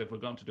 guys, if we're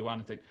going to do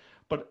anything.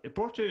 But it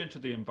brought you into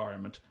the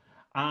environment,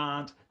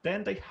 and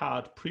then they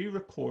had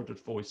pre-recorded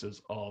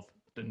voices of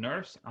the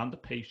nurse and the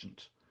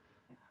patient,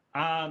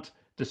 and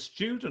the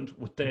student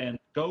would then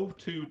go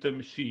to the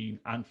machine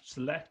and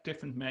select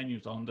different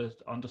menus on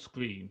the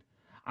screen,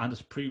 and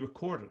it's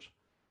pre-recorded.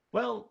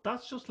 Well,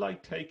 that's just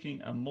like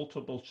taking a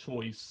multiple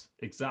choice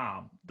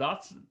exam.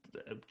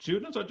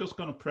 Students are just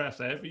going to press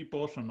every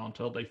button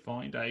until they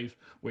find out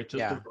which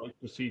is the right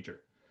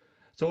procedure.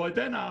 So I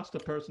then asked the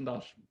person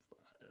that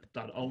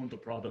owned the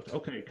product,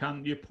 okay,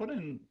 can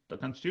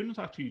students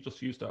actually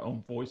just use their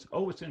own voice?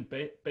 Oh, it's in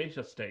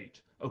beta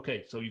stage.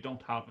 Okay, so you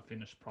don't have a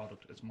finished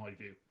product, is my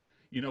view.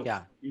 You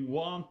know, you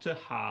want to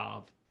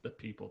have the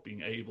people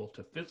being able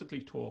to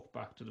physically talk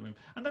back to the room.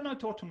 And then I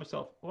thought to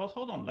myself, well,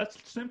 hold on, let's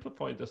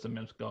simplify this a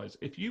minute, guys.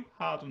 If you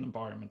had an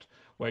environment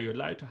where you're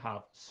allowed to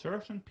have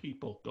certain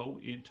people go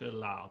into a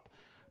lab,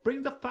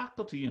 bring the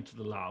faculty into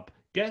the lab,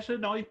 get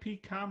an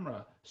IP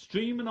camera,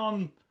 streaming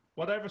on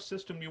whatever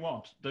system you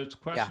want. There's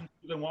questions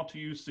whether they want to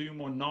use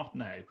Zoom or not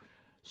now.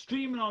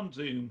 Streaming on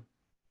Zoom,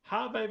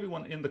 have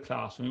everyone in the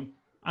classroom,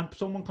 and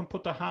someone can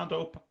put their hand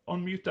up,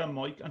 unmute their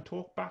mic, and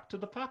talk back to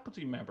the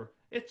faculty member.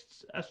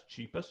 It's as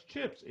cheap as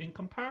chips in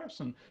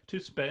comparison to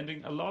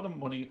spending a lot of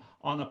money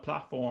on a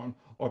platform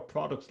or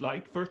products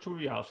like virtual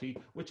reality,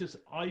 which is,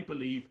 I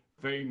believe,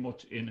 very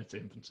much in its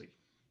infancy.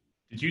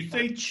 Did you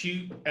say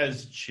cheap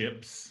as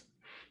chips?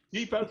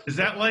 Cheap as... Is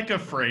that like a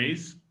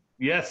phrase?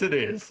 Yes, it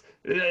is.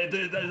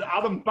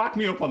 Adam, back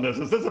me up on this.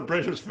 Is this a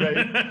British phrase?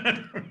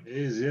 It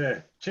is,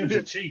 yeah. Chips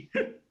are cheap.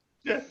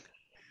 Yeah.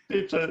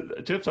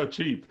 Chips are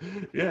cheap.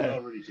 Yeah. They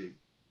are really cheap.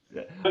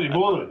 Yeah.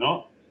 Anymore, they're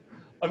not.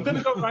 I'm going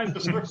to go around the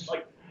circle.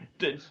 Like,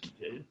 do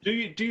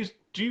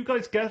you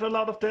guys get a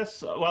lot of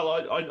this?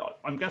 Well,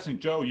 I'm guessing,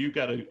 Joe, you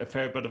get a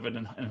fair bit of it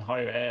in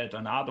higher ed,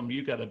 and Adam,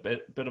 you get a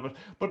bit of it.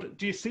 But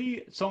do you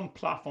see some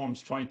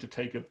platforms trying to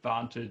take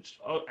advantage?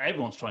 Oh,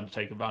 everyone's trying to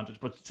take advantage,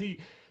 but see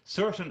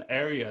certain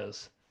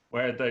areas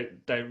where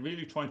they're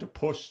really trying to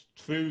push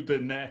through the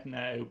net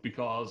now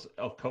because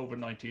of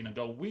COVID-19 and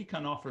go, we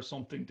can offer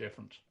something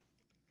different.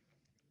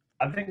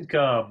 I think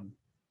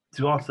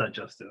to answer that,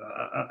 Justin,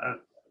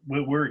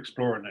 we're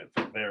exploring it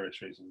for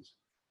various reasons.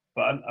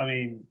 But I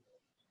mean,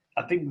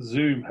 I think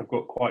Zoom have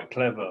got quite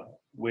clever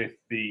with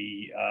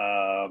the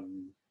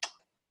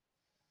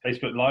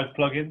Facebook Live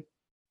plugin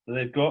that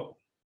they've got.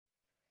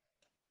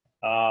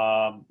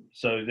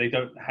 So they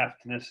don't have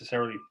to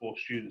necessarily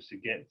force students to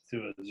get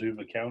to a Zoom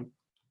account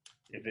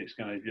if it's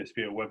going to just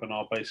be a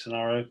webinar-based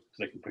scenario, because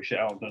they can push it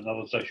out on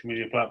another social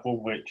media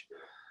platform, which,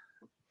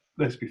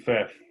 let's be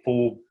fair,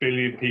 4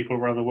 billion people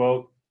around the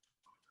world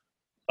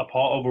are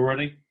part of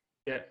already.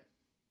 Yeah.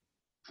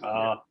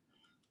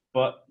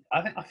 But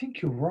I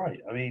think you're right.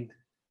 I mean,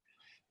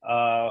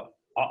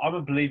 I'm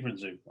a believer in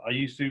Zoom. I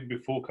used Zoom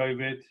before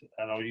COVID,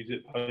 and I'll use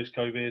it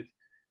post-COVID,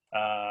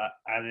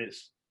 and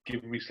it's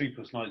given me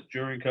sleepless nights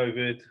during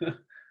COVID.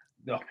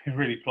 I've been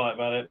really polite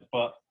about it,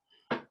 but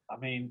I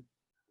mean,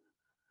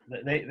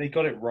 they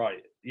got it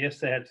right. Yes,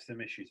 they had some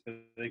issues, but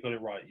they got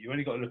it right. You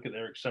only got to look at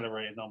their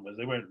accelerated numbers.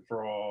 They went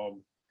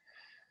from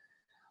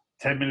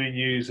 10 million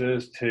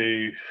users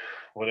to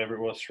whatever it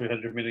was,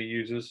 300 million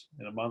users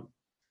in a month.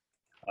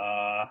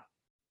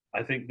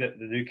 I think that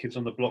the new kids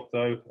on the block,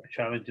 though, are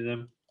challenging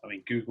them. I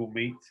mean, Google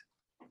Meet,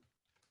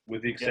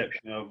 with the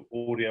exception of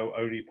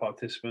audio-only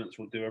participants,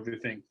 will do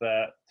everything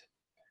that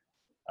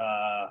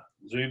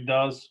Zoom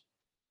does.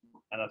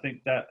 And I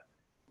think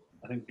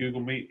Google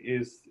Meet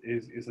is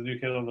the new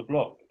kid on the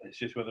block. It's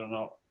just whether or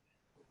not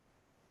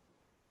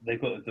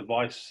they've got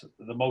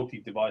the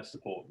multi-device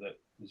support that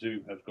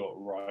Zoom have got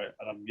right,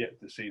 and I'm yet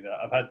to see that.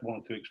 I've had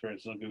one or two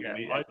experiences on Google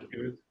Meet.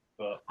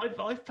 But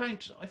I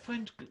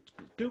find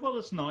Google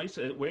is nice.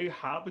 We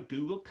have a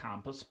Google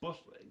campus, but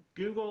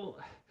Google,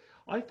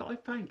 I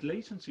find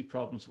latency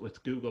problems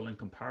with Google in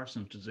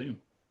comparison to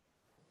Zoom.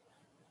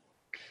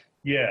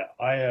 Yeah,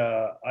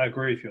 I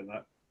agree with you on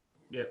that.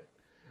 Yeah.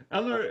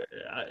 Eleanor,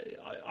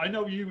 I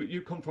know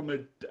you come from a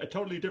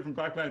totally different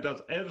background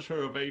as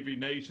editor of AV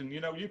Nation.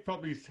 You know, you've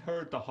probably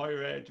heard the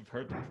higher ed, you've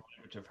heard the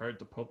private, you've heard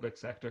the public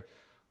sector.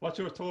 What's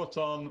your thoughts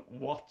on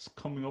what's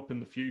coming up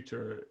in the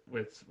future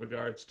with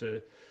regards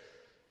to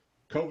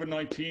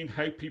COVID-19,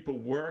 how people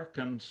work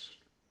and...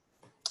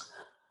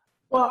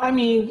 Well, I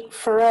mean,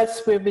 for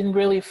us, we've been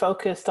really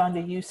focused on the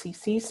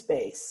UCC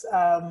space,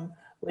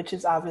 which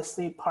is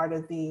obviously part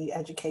of the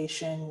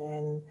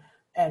education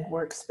and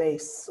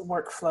workspace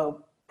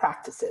workflow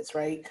practices,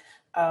 right?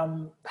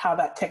 How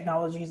that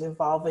technology is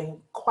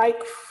evolving quite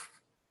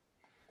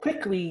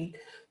quickly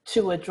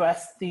to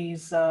address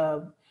these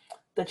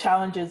the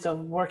challenges of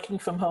working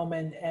from home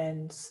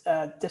and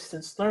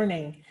distance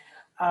learning.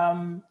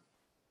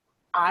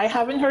 I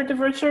haven't heard the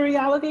virtual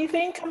reality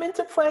thing come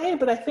into play,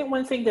 but I think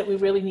one thing that we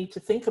really need to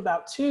think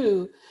about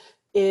too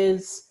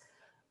is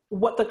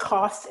what the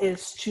cost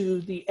is to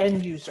the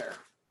end user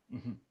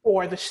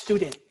or the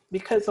student,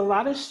 because a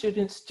lot of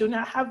students do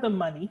not have the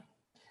money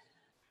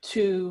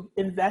to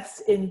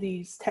invest in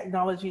these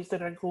technologies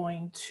that are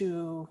going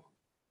to,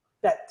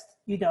 that,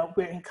 you know,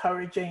 we're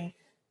encouraging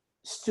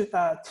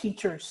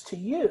teachers to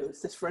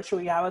use this virtual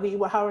reality.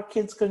 Well, how are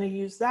kids going to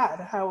use that?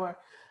 How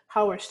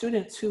are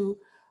students who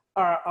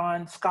are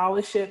on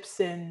scholarships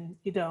and,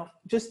 you know,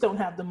 just don't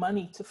have the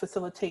money to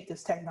facilitate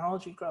this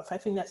technology growth? I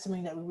think that's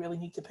something that we really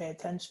need to pay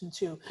attention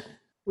to.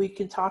 We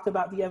can talk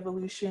about the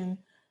evolution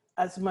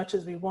as much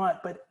as we want,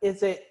 but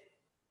is it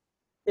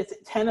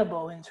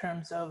tenable in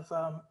terms of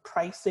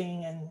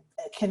pricing, and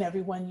can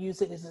everyone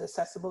use it? Is it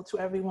accessible to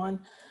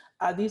everyone?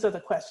 These are the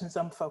questions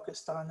I'm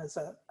focused on as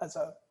a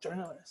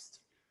journalist.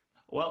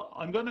 Well,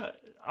 I know,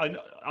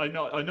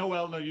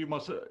 Eleanor, you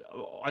must,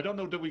 I don't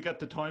know, did we get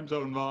the time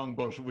zone wrong,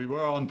 but we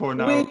were on for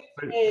an hour.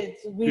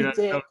 We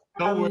did.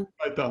 Don't worry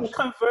about that.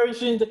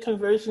 The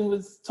conversion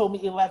was told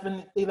me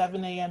 11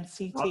 a.m.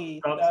 CT.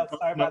 Sorry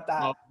about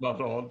that. Not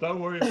at all. Don't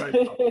worry about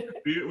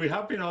that. We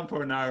have been on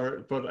for an hour,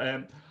 but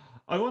I'm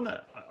going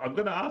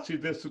to ask you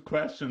this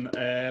question.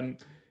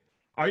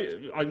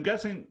 I'm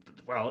guessing,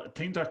 well,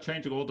 things are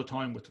changing all the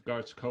time with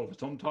regards to COVID.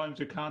 Sometimes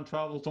you can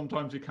travel,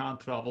 sometimes you can't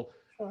travel.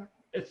 Sure.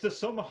 It's the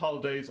summer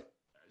holidays.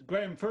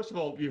 Graham, first of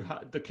all,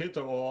 the kids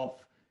are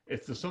off.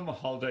 It's the summer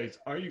holidays.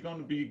 Are you going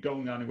to be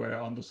going anywhere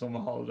on the summer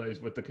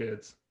holidays with the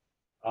kids?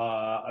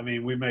 I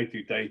mean, we may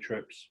do day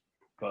trips,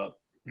 but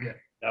yeah,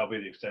 that'll be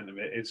the extent of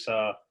it. It's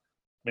the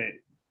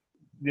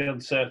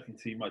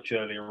uncertainty much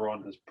earlier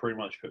on has pretty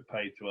much put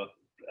paid to us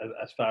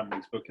as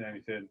families booking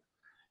anything.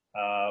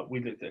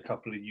 We looked at a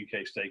couple of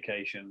UK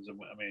staycations, and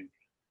I mean,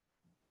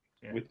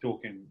 we're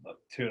talking like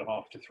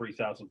 £2,500 to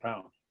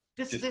 £3,000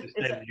 just to stay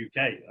in the UK.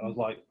 I was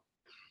like,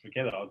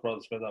 forget it. I'd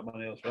rather spend that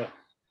money elsewhere.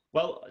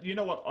 Well, you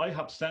know what? I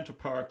have Centre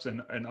Parks in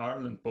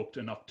Ireland booked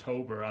in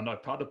October, and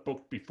I've had it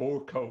booked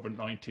before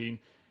COVID-19.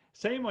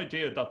 Same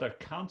idea that they're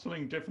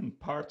cancelling different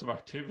parts of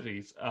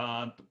activities,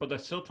 but they're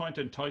still trying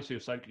to entice you.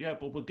 It's like, yeah,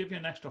 but we'll give you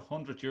an extra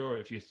 €100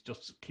 if you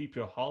just keep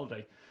your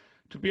holiday.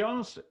 To be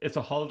honest, it's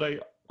a holiday.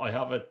 I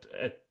have a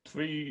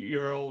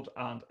 3-year-old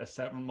and a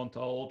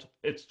 7-month-old.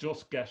 It's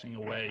just getting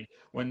away.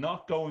 We're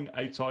not going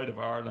outside of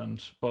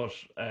Ireland, but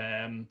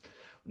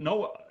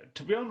no,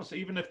 to be honest,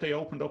 even if they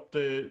opened up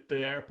the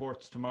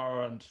airports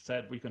tomorrow and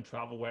said we can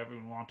travel wherever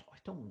we want, I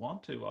don't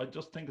want to. I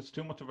just think it's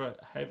too much of a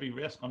heavy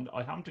risk.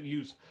 I haven't to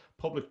use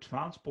public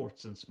transport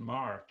since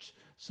March,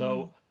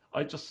 so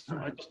I just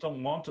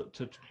don't want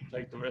to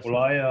take the risk.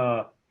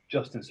 Well,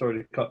 Justin, sorry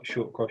to cut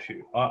short across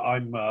you.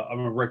 I'm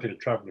a regular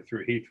traveller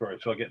through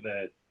Heathrow, so I get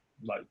their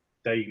like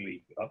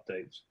daily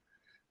updates.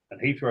 And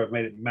Heathrow have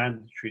made it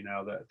mandatory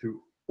now that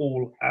through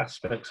all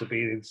aspects of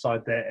being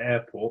inside their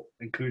airport,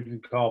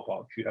 including car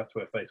parks, you have to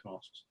wear face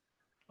masks.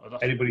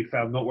 Anybody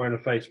found not wearing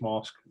a face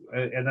mask,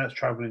 and that's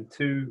travelling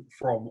to,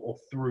 from, or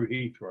through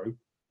Heathrow,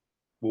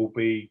 will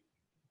be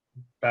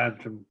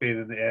banned from being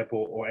in the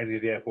airport or any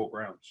of the airport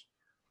grounds.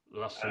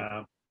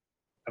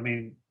 I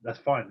mean, that's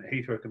fine.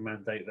 Heathrow can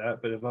mandate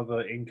that, but if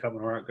other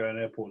incoming or outgoing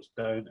airports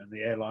don't and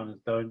the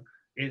airliners don't,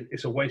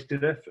 it's a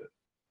wasted effort.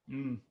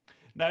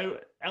 Now,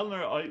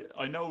 Eleanor,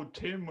 I know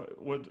Tim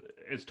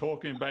is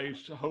talking about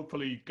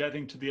hopefully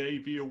getting to the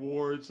AV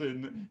Awards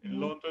in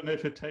London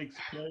if it takes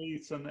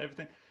place and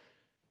everything.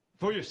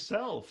 For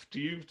yourself, do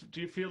you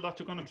feel that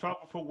you're going to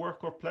travel for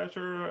work or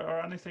pleasure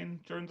or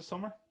anything during the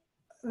summer?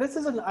 This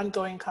is an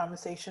ongoing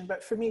conversation,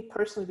 but for me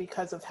personally,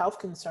 because of health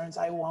concerns,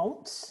 I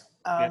won't.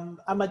 I'm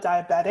a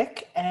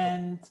diabetic,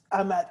 and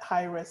I'm at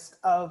high risk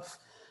of,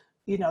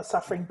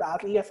 suffering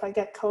badly if I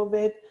get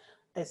COVID.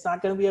 It's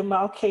not going to be a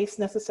mild case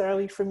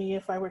necessarily for me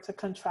if I were to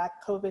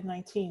contract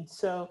COVID-19.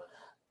 So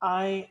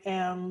I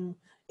am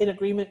in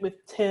agreement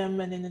with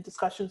Tim and in the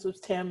discussions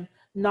with Tim,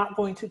 not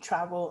going to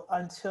travel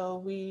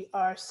until we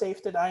are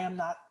safe that I am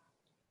not,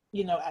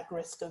 at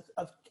risk of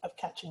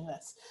catching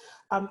this.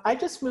 I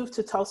just moved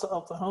to Tulsa,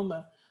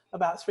 Oklahoma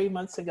about 3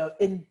 months ago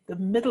in the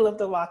middle of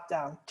the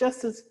lockdown,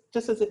 just as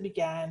it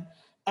began.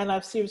 And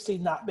I've seriously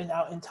not been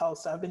out in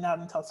Tulsa. I've been out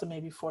in Tulsa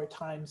maybe 4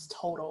 times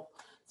total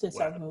since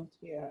I've moved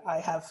here. I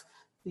have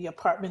the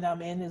apartment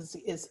I'm in is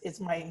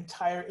my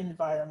entire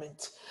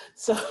environment.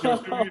 So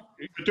you're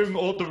doing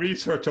all the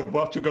research of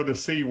what you're going to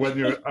see when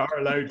you are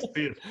allowed to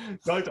see it.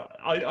 Right?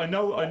 I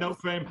know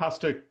Graham has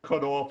to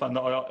cut off, and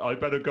I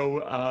better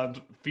go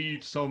and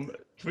feed some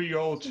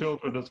 3-year-old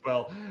children as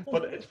well.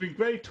 But it's been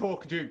great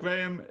talking to you,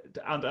 Graham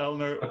and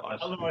Eleanor.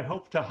 Eleanor, I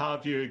hope to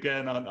have you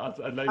again on a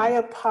later. I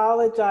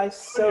apologize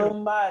so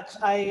much.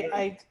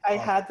 I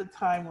had the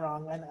time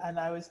wrong, and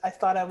I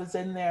thought I was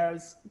in there. I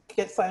was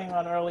signing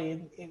on early,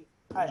 and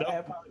I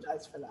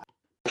apologize for that.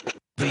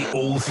 The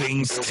All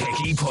Things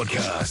Techie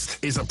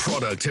podcast is a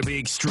product of the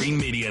Extreme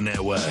Media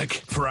Network.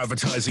 For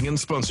advertising and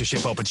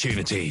sponsorship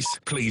opportunities,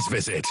 please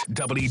visit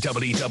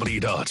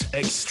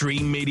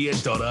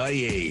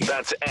www.extrememedia.ie.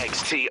 That's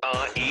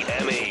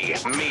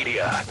XTREME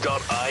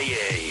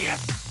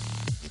media.ie.